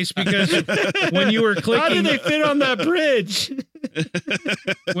the case because when you were How clicking, did they fit on that bridge?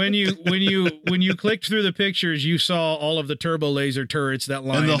 when you clicked through the pictures, you saw all of the turbo laser turrets that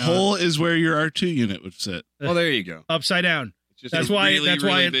line And the up hole is where your R2 unit would sit. Well, there you go. upside down. It's just That's a why really, it's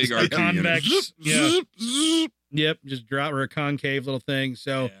really big a R2 unit. convex. Zoop, Yeah. zoop, zoop. Yep, just drop or a concave little thing.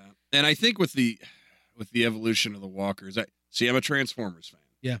 So Yeah. And I think with the evolution of the walkers, I'm a Transformers fan.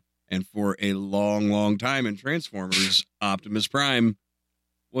 Yeah. And for a long, long time in Transformers, Optimus Prime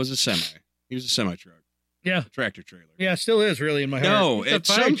was a semi. He was a semi truck. Yeah. A tractor trailer. yeah, still is really in my heart. No, It's a at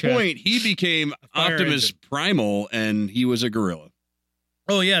fire some truck. point he became A fire Optimus engine. Primal, and he was a gorilla.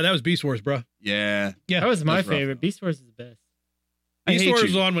 Oh yeah, that was Beast Wars, bro. Yeah. Yeah, That was my That's rough, favorite. though. Beast Wars is the best. I Beast hate Wars you.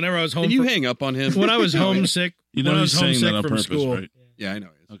 was on whenever I was home. Can you from- hang up on him? when I was No, homesick. You when know I he's was saying homesick that on from purpose, school. right? Yeah, I know.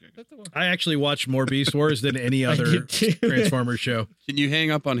 Okay. That's the one. I actually watched more Beast Wars than any I other did too. Transformers show. Can you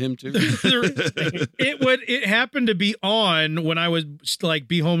hang up on him too? It happened to be on when I was like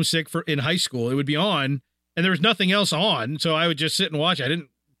be homesick in high school. It would be on, and there was nothing else on, so I would just sit and watch. I didn't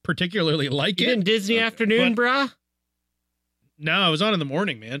particularly like You it. didn't Disney Okay. afternoon, brah? No, it was on in the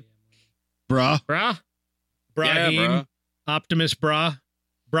morning, man. Brah. Brah? Brahim, Yeah, bro. Optimus,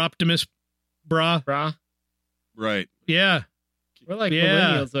 Broptimus, bra. Brah? Right. Yeah, We're like Yeah,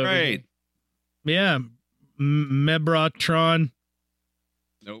 millennials over right. yeah. Mebratron,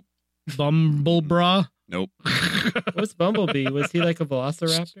 Nope. Bumblebra, Nope. here. What's Bumblebee? Was he like a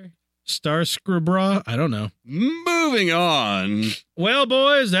velociraptor? Starscrew. I don't know. Moving on. Well,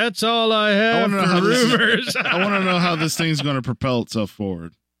 boys, that's all I have wanna know how for this is- rumors. I want to know how this thing's going to propel itself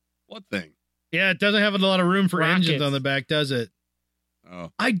forward. What thing? Yeah, it doesn't have a lot of room for engines Rockets. on the back, does it?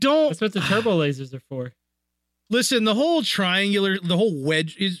 Oh. I don't. That's what the turbo lasers are for. Listen, the whole triangular, the whole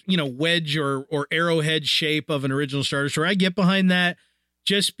wedge is, wedge or arrowhead shape of an original Star Destroyer. I get behind that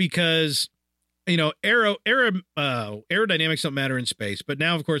just because, aerodynamics don't matter in space. But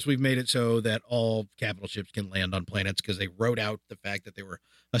now, of course, we've made it so that all capital ships can land on planets because they wrote out the fact that they were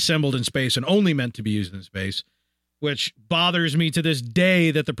assembled in space and only meant to be used in space, which bothers me to this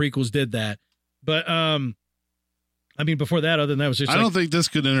day that the prequels did that. But, before that, other than that, was just I don't think this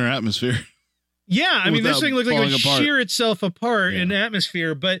could enter atmosphere. Yeah, this Without thing looks like it would falling apart. shear itself apart in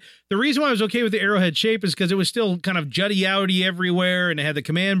atmosphere. But the reason why I was okay with the arrowhead shape is because it was still kind of jutty outy everywhere, and it had the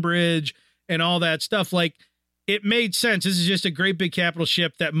command bridge and all that stuff. Like